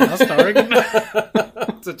podcast, I reckon.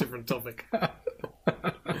 It's a different topic.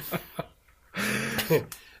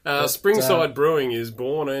 Springside Brewing is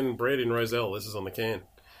born and bred in Rozelle. This is on the can.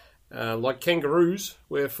 Like kangaroos,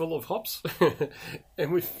 we're full of hops,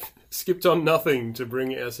 and we've skipped on nothing to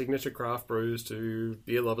bring our signature craft brews to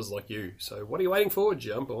beer lovers like you. So what are you waiting for?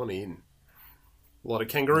 Jump on in. A lot of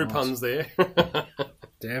kangaroo puns there.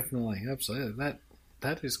 Definitely, absolutely.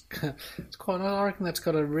 That is, it's quite. I reckon that's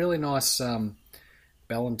got a really nice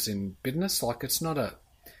balance in bitterness. Like, it's not a.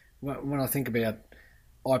 When I think about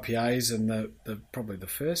IPAs and the probably the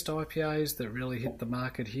first IPAs that really hit the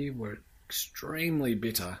market here were extremely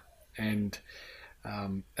bitter and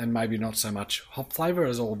maybe not so much hop flavour. It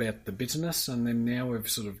was all about the bitterness, and then now we've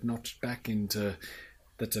sort of notched back into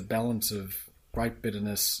that's a balance of great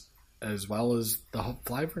bitterness as well as the hop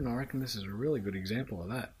flavour, and I reckon this is a really good example of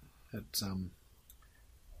that. It's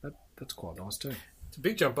that's quite nice too. It's a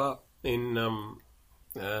big jump up in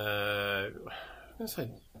I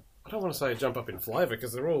don't want to say a jump up in flavour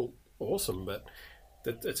because they're all awesome, but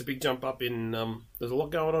it's a big jump up in there's a lot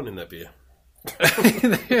going on in that beer.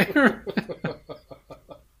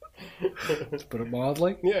 To put it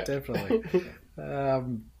mildly, yeah, definitely.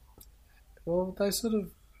 Well, they sort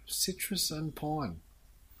of citrus and pine.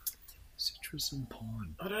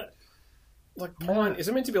 I don't like pine. Is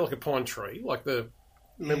it meant to be like a pine tree? Like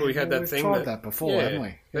remember we had that thing tried that before, haven't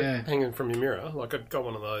we? Yeah, hanging from your mirror. Like, I got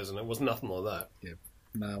one of those, and it was nothing like that. Yeah.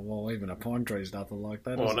 No, well, even a pine tree is nothing like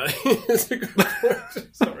that. Oh no, it's a good point.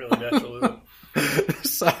 It's not really natural, is it?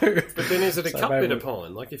 But then, is it a cut bit of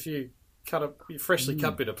pine? Like, if you freshly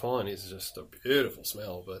cut bit of pine, is just a beautiful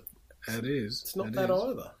smell. But it is. It's not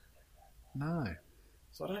either. No.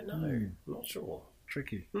 So I don't know. I'm not sure.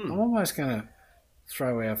 Tricky. I'm almost going to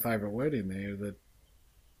throw our favourite word in there, the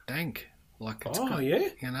dank. Like, it's got, yeah?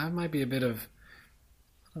 You know, maybe a bit of,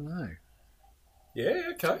 I don't know.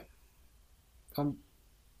 Yeah, okay.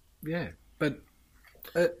 Yeah, but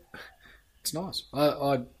it's nice.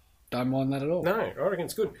 I don't mind that at all. No, I reckon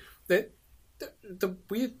it's good. The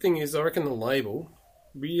weird thing is, I reckon the label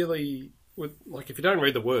really, if you don't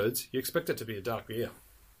read the words, you expect it to be a dark beer.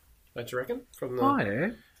 Don't you reckon?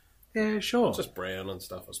 Yeah, sure. It's just brown and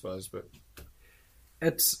stuff, I suppose, but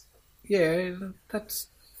that's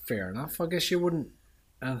fair enough. I guess you wouldn't,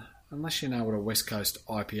 unless you know what a West Coast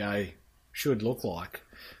IPA should look like.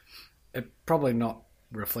 It's probably not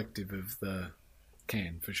reflective of the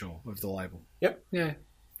can, for sure, of the label. Yep. Yeah.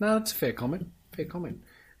 No, that's a fair comment.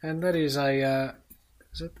 And that is is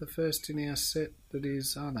that the first in our set that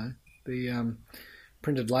is, the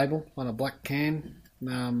printed label on a black can.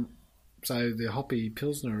 So the Hoppy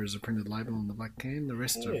Pilsner is a printed label on the black can. The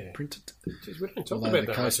rest are printed. Jeez, we don't talk about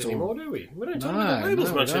that much anymore, do we? We don't talk about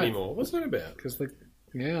labels much anymore. What's that about? Because I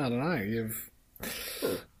don't know. You've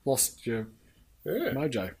lost your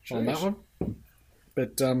mojo on that one.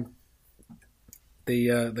 But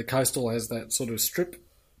the Coastal has that sort of strip.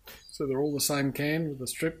 So they're all the same can with the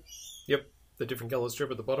strip. Yep, the different coloured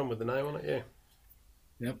strip at the bottom with the name on it, yeah.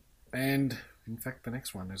 Yep. And in fact, the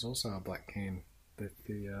next one is also a black can with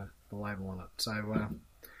the label on it. So,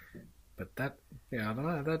 but that, I don't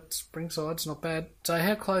know. That Springside's not bad. So,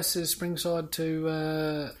 how close is Springside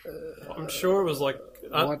to? I'm sure it was like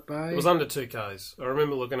White Bay. It was under 2Ks. I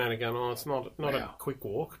remember looking at it going, "Oh, it's not Wow. a quick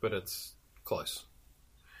walk, but it's close."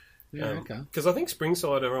 Yeah. Okay. Because I think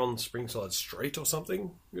Springside are on Springside Street or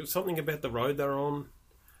something. It was something about the road they're on.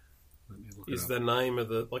 Let me look it Is up. the name of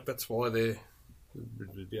the that's why they're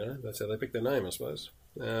that's how they picked their name, I suppose.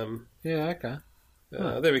 Yeah. Okay.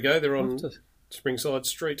 There we go. They're I'll on have to- Springside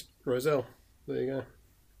Street, Roselle. There you go.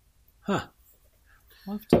 Huh.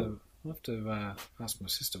 I'll have to ask my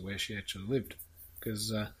sister where she actually lived,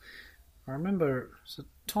 because I remember it's a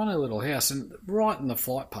tiny little house and right in the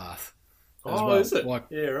flight path. as Oh, well. is it? Like,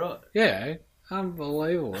 Yeah, right. yeah,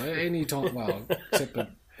 unbelievable. Any time, well, except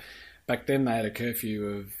that back then they had a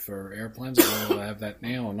curfew for airplanes. I don't know whether they have that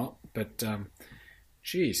now or not. But,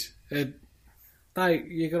 geez, you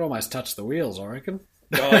could almost touch the wheels, I reckon.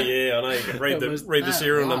 Oh yeah, I know. You can read It was the that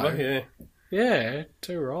serial low. number. Yeah. Yeah,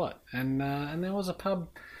 too right. And there was a pub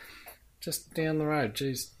just down the road.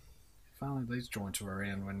 Geez, if only these joints were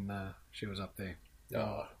around when she was up there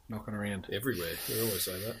Oh, knocking around. everywhere. We always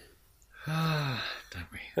say that. Don't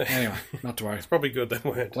we? Anyway, not to worry. It's probably good they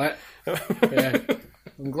weren't. Glad, yeah,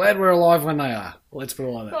 I'm glad we're alive when they are. Let's put it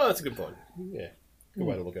like that. Oh, that's a good point. Yeah, good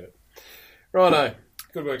way to look at it. Righto.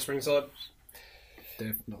 Good work, Springside.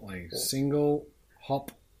 Definitely. Single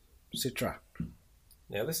hop Citra.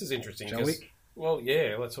 Now this is interesting. Shall 'cause- we? Well,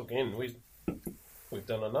 yeah. Let's hook in. We've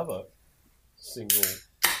done another single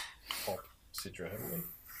hop Citra, haven't we?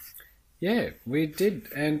 Yeah, we did,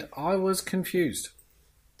 and I was confused.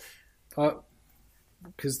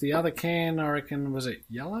 Because the other can, I reckon, was it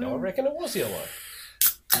yellow? No, I reckon it was yellow.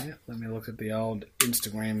 Yeah, let me look at the old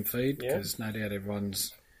Instagram feed, Yeah. because no doubt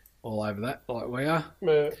everyone's all over that, like we are.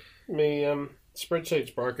 Me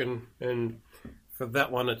spreadsheet's broken, and for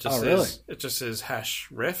that one, it just Oh, says really? it just says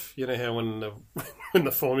 #ref. You know how when the when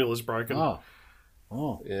the formula's broken.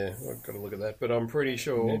 Oh, Yeah, I've got to look at that. But I'm pretty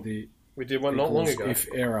sure need the we did one not long equals ago. if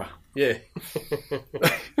error. Yeah.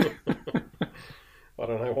 I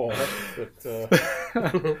don't know why,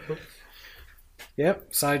 but Yep,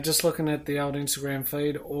 so just looking at the old Instagram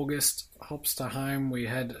feed, August hops to home, we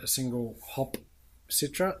had a single hop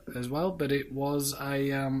Citra as well, but it was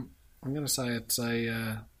a, I'm going to say it's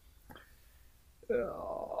a,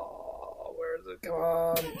 where is it? Come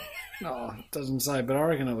on. No, it doesn't say, but I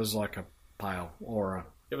reckon it was like a pale or a...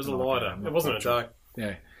 it was a an lighter. IPA, I'm It not wasn't a quite sure. dark.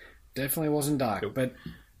 Yeah, definitely wasn't dark, Nope. but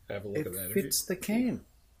Have a look it at that. fits the can.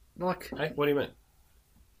 Hey, what do you mean?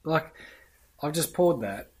 Like, I've just poured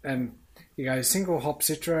that, and you go single hop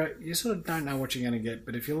Citra. You sort of don't know what you're going to get,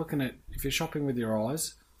 but if you're shopping with your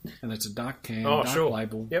eyes, and it's a dark can, Oh, dark sure.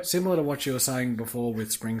 label, Yep. similar to what you were saying before with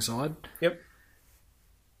Springside. Yep.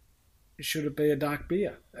 Should it be a dark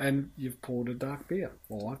beer? And you've poured a dark beer.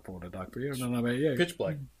 Well, I've poured a dark beer. I don't know about you. Pitch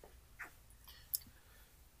black.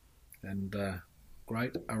 And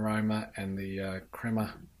great aroma, and the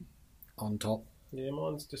crema on top. Yeah,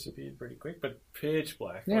 mine's disappeared pretty quick, but pitch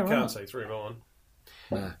black. Yeah, I can't right. see through mine.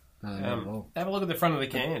 No, not at all. Have a look at the front of the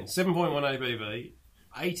can. 7.1 ABV,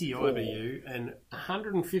 80 IBU, and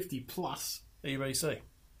 150 plus EBC.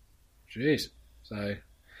 Jeez. So,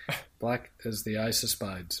 black is the ace of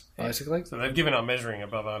spades, basically. So they've given up measuring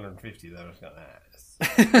above 150. They've just got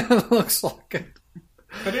that. Looks like it.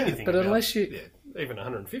 But anything. But about- unless you- yeah, even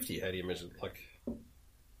 150, how do you measure? Like,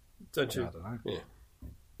 don't you? I don't know. Yeah.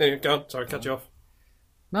 Anyway, go on. Sorry, cut you off.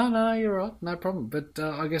 No, you're right. No problem. But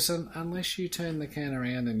I guess unless you turn the can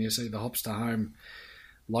around and you see the Hops to Home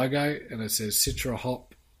logo and it says Citra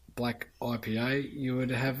Hop Black IPA, you would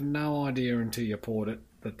have no idea until you poured it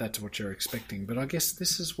that that's what you're expecting. But I guess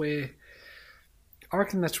this is where I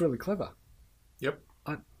reckon that's really clever. Yep.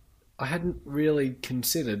 I hadn't really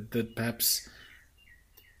considered that perhaps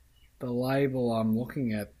the label I'm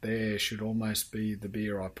looking at there should almost be the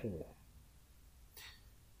beer I pour.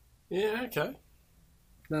 Yeah, okay.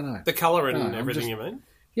 No. The colour and No, I'm everything, just- you mean?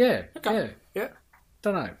 Yeah, Okay. yeah. Yeah.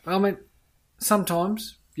 Don't know. I mean,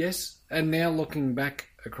 sometimes, yes. And now looking back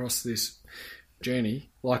across this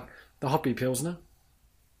journey, like the Hoppy Pilsner,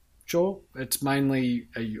 sure, it's mainly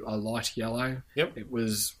a light yellow. Yep. It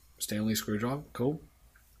was Stanley Screwdriver, cool.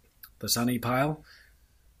 The Sunny Pale,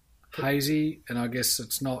 hazy, and I guess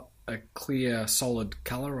it's not a clear, solid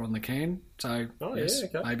colour on the can. So, Oh, yes,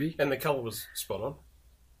 yeah, okay. maybe. And the colour was spot on.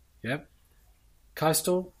 Yep.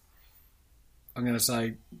 Coastal, I'm going to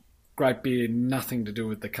say great beer, nothing to do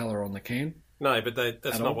with the colour on the can. No, but that's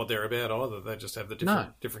At not all? what they're about either. They just have the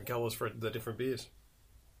different colours for the different beers.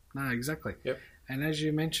 No, exactly. Yep. And as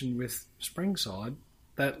you mentioned with Springside,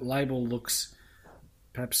 that label looks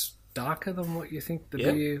perhaps darker than what you think the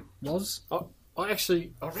Yeah. beer was. I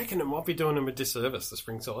reckon it might be doing them a disservice, the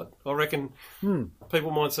Springside. I reckon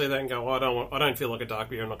people might see that and go, I don't feel like a dark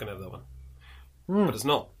beer, I'm not going to have that one. But it's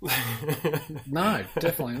not. No,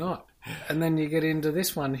 definitely not. And then you get into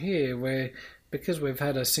this one here where, because we've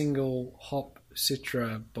had a single hop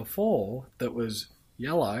Citra before that was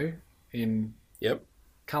yellow in Yep.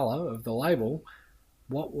 colour of the label,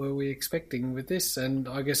 what were we expecting with this? And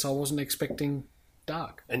I guess I wasn't expecting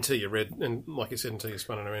dark. Until you read, and like you said, until you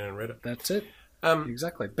spun it around and read it. That's it. Um,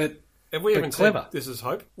 Exactly. But have we But even clever. said this is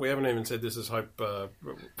Hope? We haven't even said this is Hope.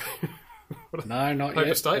 no, not Hope yet.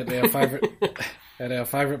 Estate? At our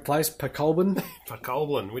favourite place, Pecolbin. For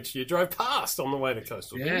Colblin, which you drove past on the way to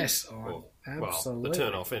Coastal. didn't you? Yes, Well, absolutely. the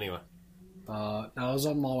turn off anyway. No, I was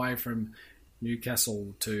on my way from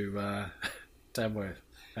Newcastle to Tabworth,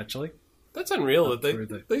 actually. That's unreal that through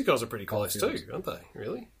the these guys are pretty close too, fields. aren't they?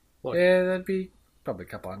 Really? Like, Yeah, that'd be probably a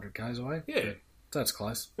couple hundred k's away. Yeah. But that's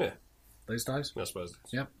close Yeah, these days. I suppose.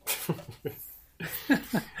 Yep.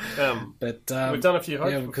 But But we've done a few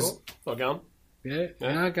hopes yeah, before. because- Oh, go on. yeah,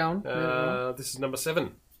 Yeah. no, go on. Yeah, go on. This is number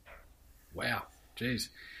 7. Wow, jeez.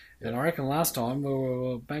 And I reckon last time we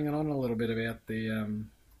were banging on a little bit about the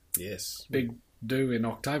Yes, big do in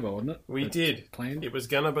October, wasn't it? we That's did. planned. It was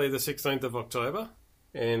going to be the 16th of October,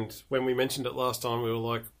 and when we mentioned it last time, we were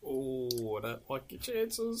like, "Oh, I don't like your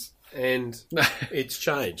chances," and it's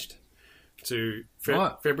changed to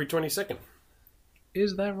Right. February 22nd.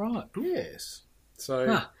 Is that right? Yes. So,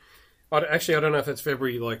 Huh. I don't know if that's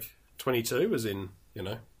February 22, as in, I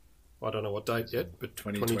don't know what date yet, but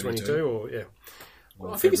 2022 2022 or, yeah.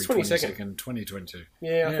 Well, I think it's February 22nd. 2022.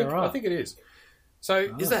 Yeah, I right. think it is. So,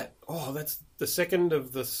 Ah. is that, that's the 2nd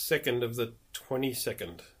of the 2nd of the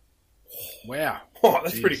 22nd. Wow. Oh,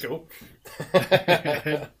 that's Jeez. pretty cool.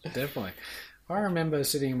 Definitely. I remember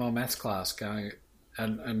sitting in my maths class going,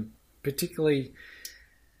 and particularly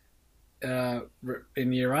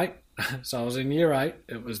in year 8, so I was in year 8,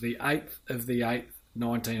 it was the 8th of the 8th,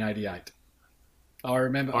 1988. I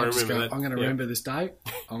remember that, I'm going to yeah. remember this day.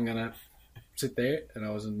 I'm going to sit there, and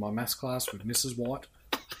I was in my maths class with Mrs. White.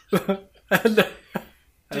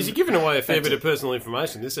 Geez, you're giving away a fair bit of personal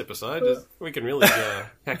information this episode. We can really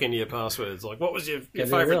hack into your passwords. Like, what was your Yeah,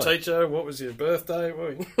 favourite really. teacher? What was your birthday?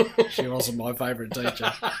 She wasn't my favourite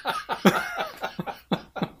teacher.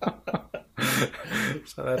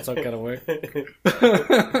 So that's not going to work.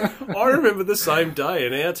 I remember the same day,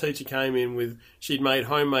 and our teacher came in with, she'd made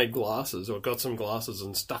homemade glasses, or got some glasses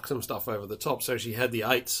and stuck some stuff over the top, so she had the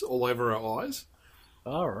 8s all over her eyes.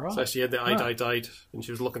 All right. So she had the 888, and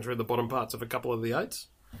she was looking through the bottom parts of a couple of the 8s.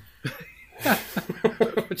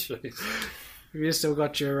 Jeez. Have you still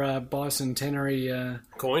got your bicentenary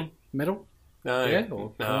Coin? medal? No. Yeah,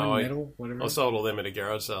 or no, coin, medal, whatever. I sold all them at a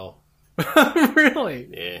garage sale. Really?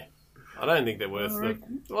 Yeah. I don't think they're worth... All right.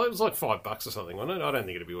 it was like $5 or something, wasn't it? I don't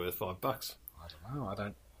think it'd be worth $5. I don't know. I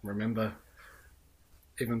don't remember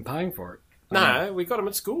even paying for it. No, we got them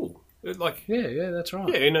at school. Yeah, that's right.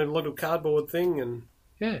 Yeah, in a little cardboard thing, and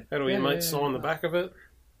Yeah. had all your mates sign the back of it.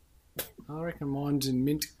 I reckon mine's in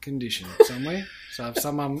mint condition somewhere. So if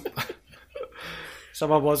someone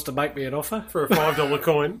wants to make me an offer, For a $5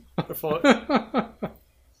 coin.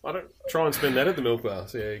 I don't try and spend that at the milk bar.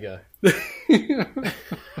 So there you go.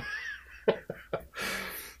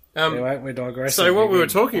 anyway, we digress. So what we were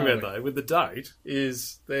talking about though with the date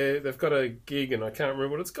is they've got a gig, and I can't remember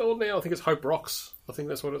what it's called now. I think it's Hope Rocks. I think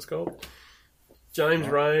that's what it's called. James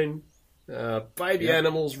Rain, Baby Yep.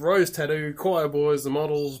 Animals, Rose Tattoo, Choir Boys, The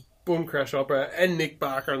Models, Boom Crash Opera, and Nick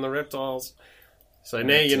Barker and the Reptiles. So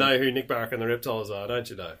now you know who Nick Barker and the Reptiles are, don't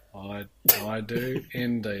you know? I do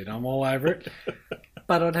indeed. I'm all over it.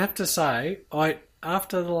 But I'd have to say,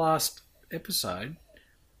 after the last episode,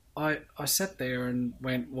 I sat there and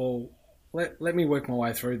went, well, let me work my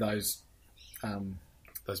way through those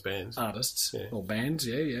Those bands. artists Yeah. or bands.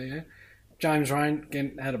 Yeah. James Rain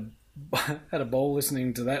again had a ball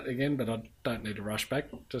listening to that again, but I don't need to rush back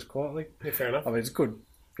just quietly. Yeah, fair enough. I mean, it's good.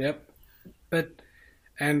 Yep.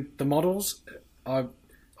 And the Models, I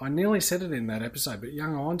nearly said it in that episode, but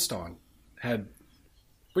Young Einstein had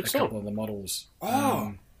Which a song? couple of the Models.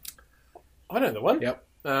 Oh. I know the one. Yep.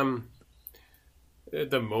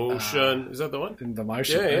 The Motion. Is that the one? In the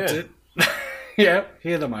Motion. Yeah, That's yeah. it. Yeah,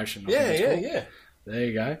 Hear the Motion. I think it's called. Yeah. There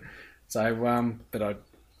you go. So, but I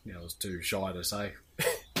was too shy to say.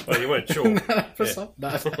 Oh, you weren't sure.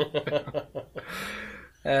 No.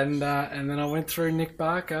 And then I went through Nick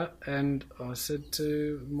Barker, and I said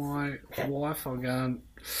to my wife, I'm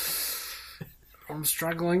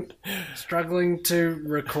struggling to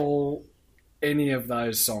recall any of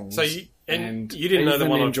those songs. So And you didn't know the even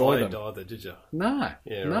one I enjoy played them. either, did you? No,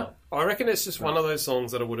 Yeah, no. right. I reckon it's just one of those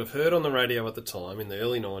songs that I would have heard on the radio at the time in the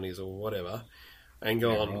early 90s or whatever and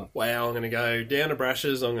gone, right. wow, I'm going to go down to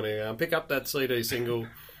Brash's, I'm going to go pick up that CD single,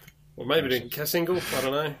 or maybe a single, I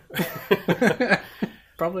don't know.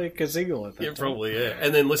 Probably a single at that Yeah, time. probably, yeah.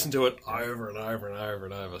 And then listen to it over and over and over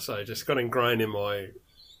and over. So it just got ingrained in my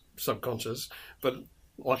subconscious. But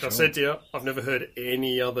like I said to you, I've never heard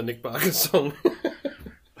any other Nick Barker song.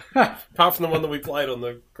 Apart from the one that we played on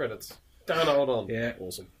the credits. Don't hold on. Yeah.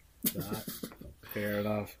 Awesome. No, fair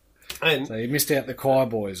enough. And So you missed out the Choir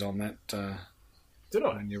Boys on that did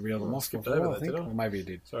I? when you reeled them off skipped before, over I that, think. did I? Or maybe you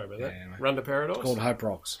did. Sorry about that. anyway. Run to Paradise? It's called Hope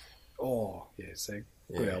Rocks. Oh, yeah, see.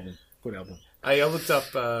 Good Yeah. album. Good album. Hey, I looked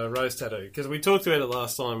up Rose Tattoo because we talked about it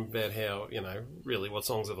last time about how, really what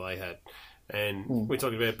songs have they had. And we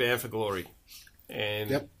talked about Bound for Glory. And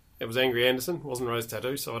Yep. it was Angry Anderson, it wasn't Rose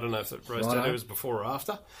Tattoo, so I don't know if Rose Righto. Tattoo was before or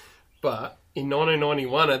after. But in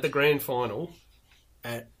 1991 at the grand final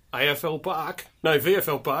at VFL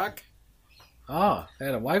Park, Ah,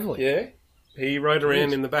 out of Waverley. yeah, he rode around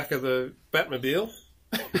Yes. in the back of the Batmobile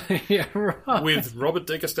Yeah, right. with Robert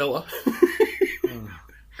De Castella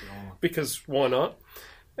because why not?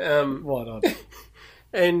 Why not?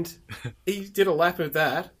 And he did a lap of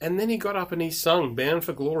that, and then he got up and he sung "Bound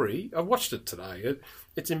for Glory." I watched it today.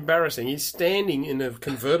 It's embarrassing. He's standing in a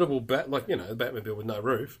convertible the Batmobile with no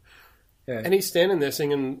roof, Yeah. and he's standing there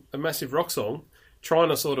singing a massive rock song, trying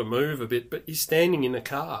to sort of move a bit, but he's standing in a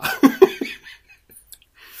car.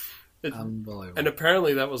 Unbelievable. And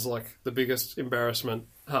apparently that was like the biggest embarrassment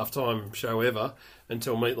halftime show ever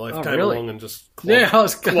until Meatloaf came really? along and just Yeah, I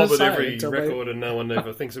was gonna clobbered say, every until record, and no one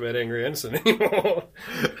ever thinks about Angry Anderson anymore.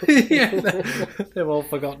 yeah, they've all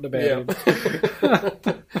forgotten about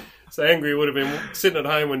him. So Angry would have been sitting at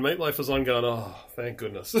home when Meatloaf was on going, oh, thank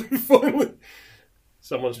goodness. Finally,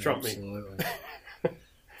 someone's trumped me. Absolutely.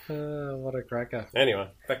 What a cracker. Anyway,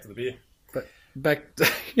 back to the beer. But back,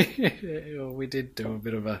 we did do a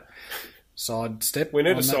bit of a side step. We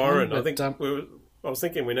need on a that siren. one, I think but, I was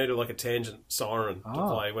thinking we needed like a tangent siren to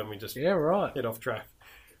Oh. play when we just yeah, right. get off track.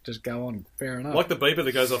 Just go on. Fair enough. Like the beeper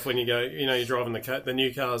that goes off when you go, you're driving the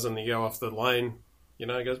new cars and you go off the lane, it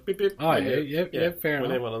goes beep beep. Oh, And yeah, fair we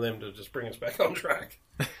need enough. one of them to just bring us back on track.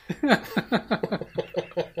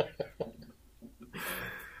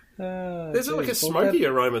 There's like a smoky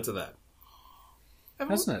aroma to that.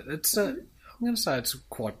 Hasn't it? It's. I'm going to say it's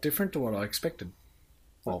quite different to what I expected.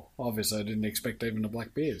 Well, obviously I didn't expect even a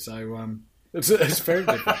black beer, so it's very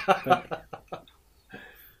different.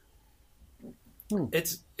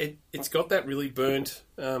 But, It's got that really burnt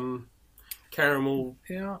caramel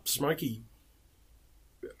yeah, smoky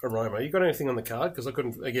aroma. You got anything on the card? Because I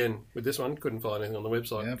couldn't, again, with this one, couldn't find anything on the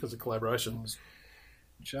website Yep. because of collaboration.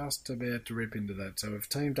 just about to rip into that. So we've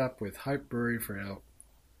teamed up with Hope Brewery for our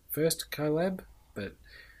first collab, but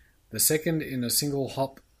the second in a single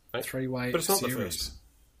hop Right. three-way But it's not the series. first.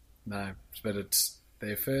 No, but it's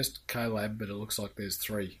their first collab, but it looks like there's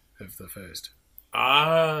three of the first.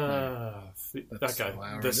 Okay. That's the way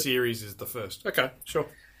I read The it. series is the first. Okay, sure.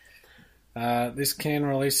 This can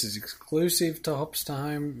release is exclusive to Hops to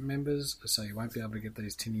Home members, so you won't be able to get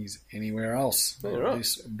these tinnies anywhere else. Yeah, right.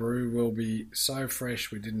 This brew will be so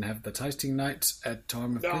fresh we didn't have the tasting notes at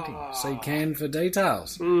time of printing. See can for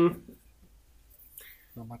details. Not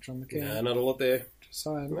much on the can. No, not a lot there. Just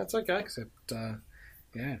saying. That's okay. Except,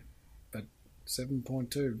 yeah, but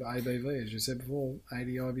 7.2 ABV, as you said before,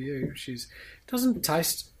 80 IBU. Doesn't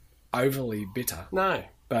taste overly bitter, No.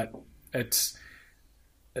 but it's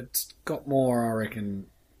got more, I reckon,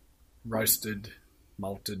 roasted,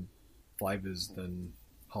 malted flavours than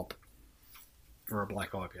hop for a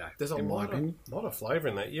black IPA. There's a in my lot opinion. of flavour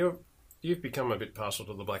in that. You've become a bit partial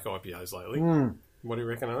to the black IPAs lately. Mm. What do you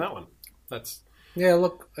reckon on that one? Yeah,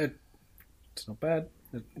 look, it's not bad.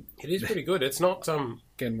 It is pretty good. It's not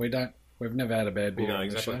Again, we've never had a bad beer no, on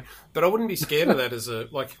exactly. the show. But I wouldn't be scared of that as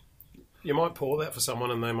you might pour that for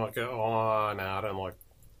someone and they might go, oh no, I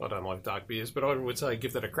don't like dark beers, but I would say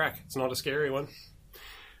give that a crack. It's not a scary one.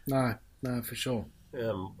 No, for sure.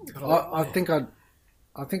 But I think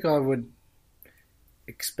I would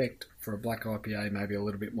expect for a black IPA maybe a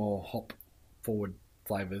little bit more hop forward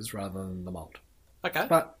flavours rather than the malt. okay.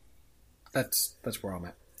 But that's where I'm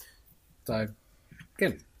at. So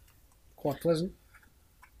again, quite pleasant.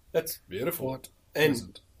 That's beautiful. Quite And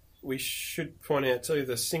pleasant. we should point out too,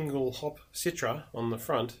 the single hop Citra on the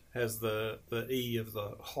front has the E of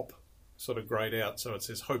the hop sort of greyed out, so it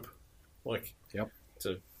says Hope, Yep.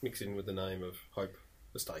 to mix in with the name of Hope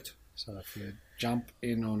Estate. So if you jump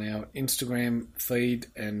in on our Instagram feed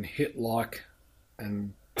and hit like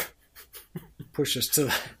and push us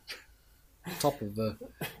to top of the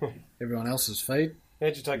everyone else's feed.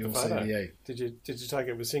 How'd you take You'll the photo? see the E. Did you take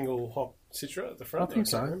it with single hop Citra at the front? I think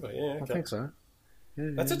so. can't remember. Yeah, okay. I think so. Yeah,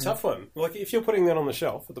 That's yeah, a tough one. Like if you're putting that on the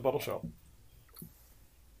shelf at the bottle shop,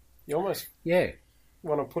 you almost yeah.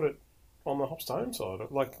 want to put it on the Hops to Home side.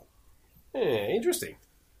 Like, yeah, interesting.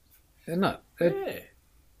 Isn't it? Yeah.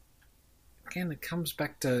 Again, it comes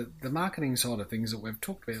back to the marketing side of things that we've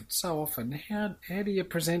talked about so often. How do you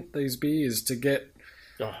present these beers to get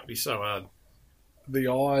Oh, it'd be so hard.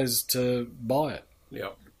 the eyes to buy it?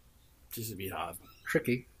 Yep. Just a bit hard.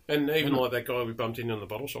 Tricky. And even like that guy we bumped into in the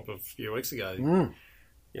bottle shop a few weeks ago,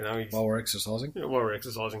 you know, While we're exercising. while we're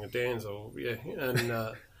exercising at Dan's, or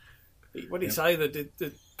and what did he say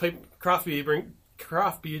that people, craft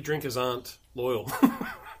beer drinkers aren't loyal.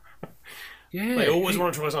 Yeah. They always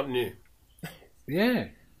want to try something new. Yeah.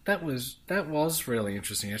 That was really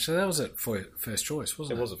interesting, actually. That was at first choice,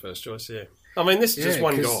 wasn't it? It was a first choice, yeah. I mean, this is just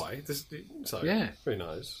one 'cause- guy, so Yeah. who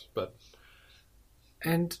knows? But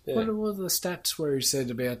And Yeah. what were the stats where he said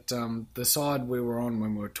about the side we were on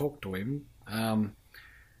when we were talking to him,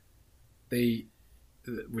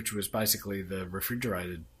 which was basically the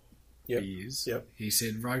refrigerated Yep. beers. Yep. He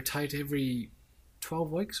said rotate every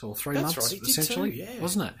 12 weeks or 3 That's months, right, he did essentially, too, yeah.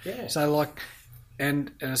 wasn't it? Yeah. So like,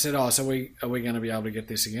 and I said, oh, so are we going to be able to get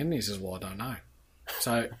this again? And he says, well, I don't know.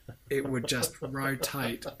 So it would just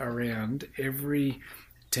rotate around every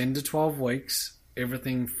 10 to 12 weeks,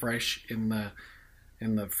 everything fresh in the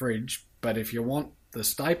fridge. But if you want the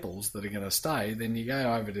staples that are going to stay, then you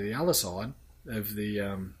go over to the other side of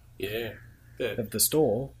the yeah, of the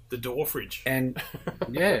store, the door fridge. and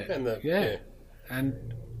yeah,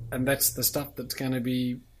 And and that's the stuff that's going to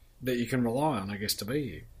be that you can rely on, I guess, to be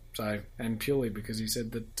here. So, and purely because he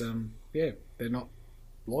said that they're not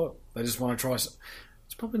loyal. They just want to try. It's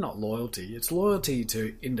probably not loyalty. It's loyalty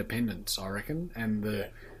to independence, I reckon, and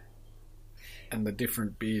the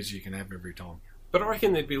different beers you can have every time. But I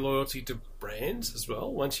reckon there'd be loyalty to brands as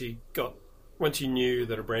well. Once you knew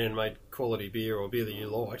that a brand made quality beer or beer that you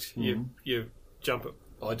liked, you jump at.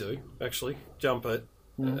 I do actually jump at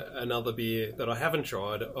another beer that I haven't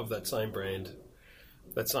tried of that same brand,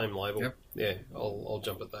 that same label. Yep. Yeah, I'll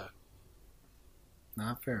jump at that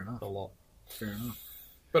No, fair enough. a lot. Fair enough.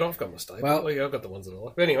 But I've got my staple. Well- I've got the ones that I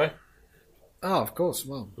like. But anyway, Oh, of course.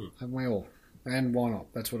 Well, haven't we all? And why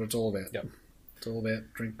not? That's what it's all about. Yep. It's all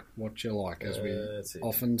about drink what you like, as we that's it.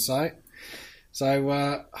 often say.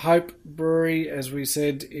 So, Hope Brewery, as we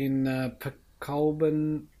said, in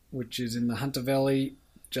Pecolbin, which is in the Hunter Valley.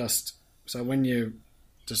 Just so when you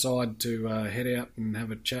decide to head out and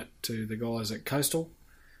have a chat to the guys at Coastal,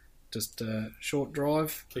 just a short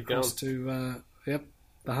drive Keep across to the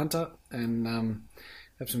Hunter, and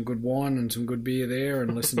have some good wine and some good beer there,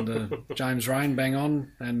 and listen to James Rain bang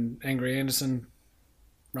on and Angry Anderson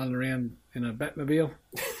running around in a Batmobile.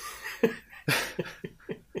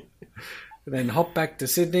 Then hop back to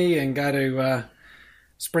Sydney and go to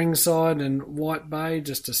Springside and White Bay,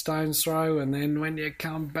 just a stone's throw, and then when you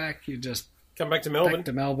come back, you just come back to Melbourne. back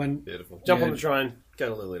to Melbourne. Beautiful. Jump Yeah. on the train. Go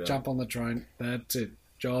to Lily. Jump on the train. That's it.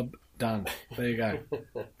 Job done. There you go.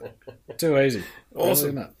 Too easy. Awesome.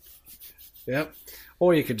 Isn't it? Yep.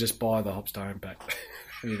 Or you could just buy the Hops to Home pack.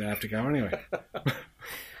 You don't have to go anywhere.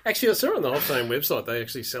 Actually, I saw on the Hopstone website they're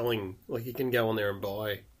actually selling. Like you can go on there and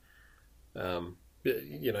buy.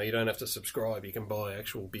 You don't have to subscribe. You can buy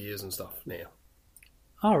actual beers and stuff now.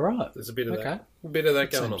 Oh, right. There's a bit of Okay. that. A bit of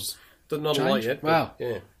that going on. Seems Not a lot change. yet. Wow. But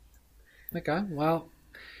yeah. Okay, well,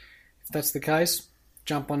 if that's the case,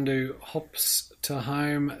 jump onto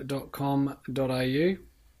hopstohome.com.au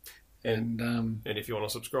and And if you want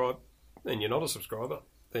to subscribe, and you're not a subscriber,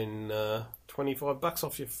 then $25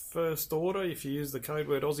 off your first order if you use the code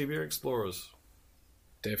word Aussie Beer Explorers.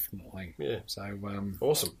 definitely. Yeah. So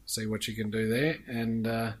Awesome. see what you can do there, and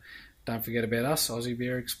don't forget about us,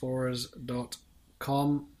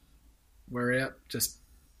 AussieBeerExplorers.com. We're out just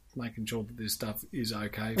making sure that this stuff is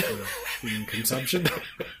okay for human consumption.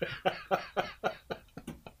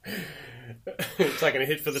 Taking a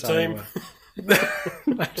hit for the So, team.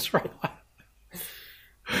 That's right.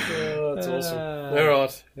 Oh, that's awesome. All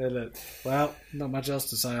right. Well, not much else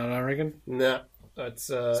to say, I don't reckon. Nah, that's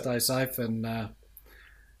Stay safe and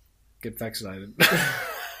get vaccinated.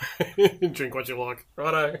 drink what you like.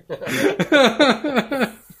 Righto.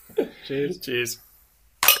 Cheers. Cheers.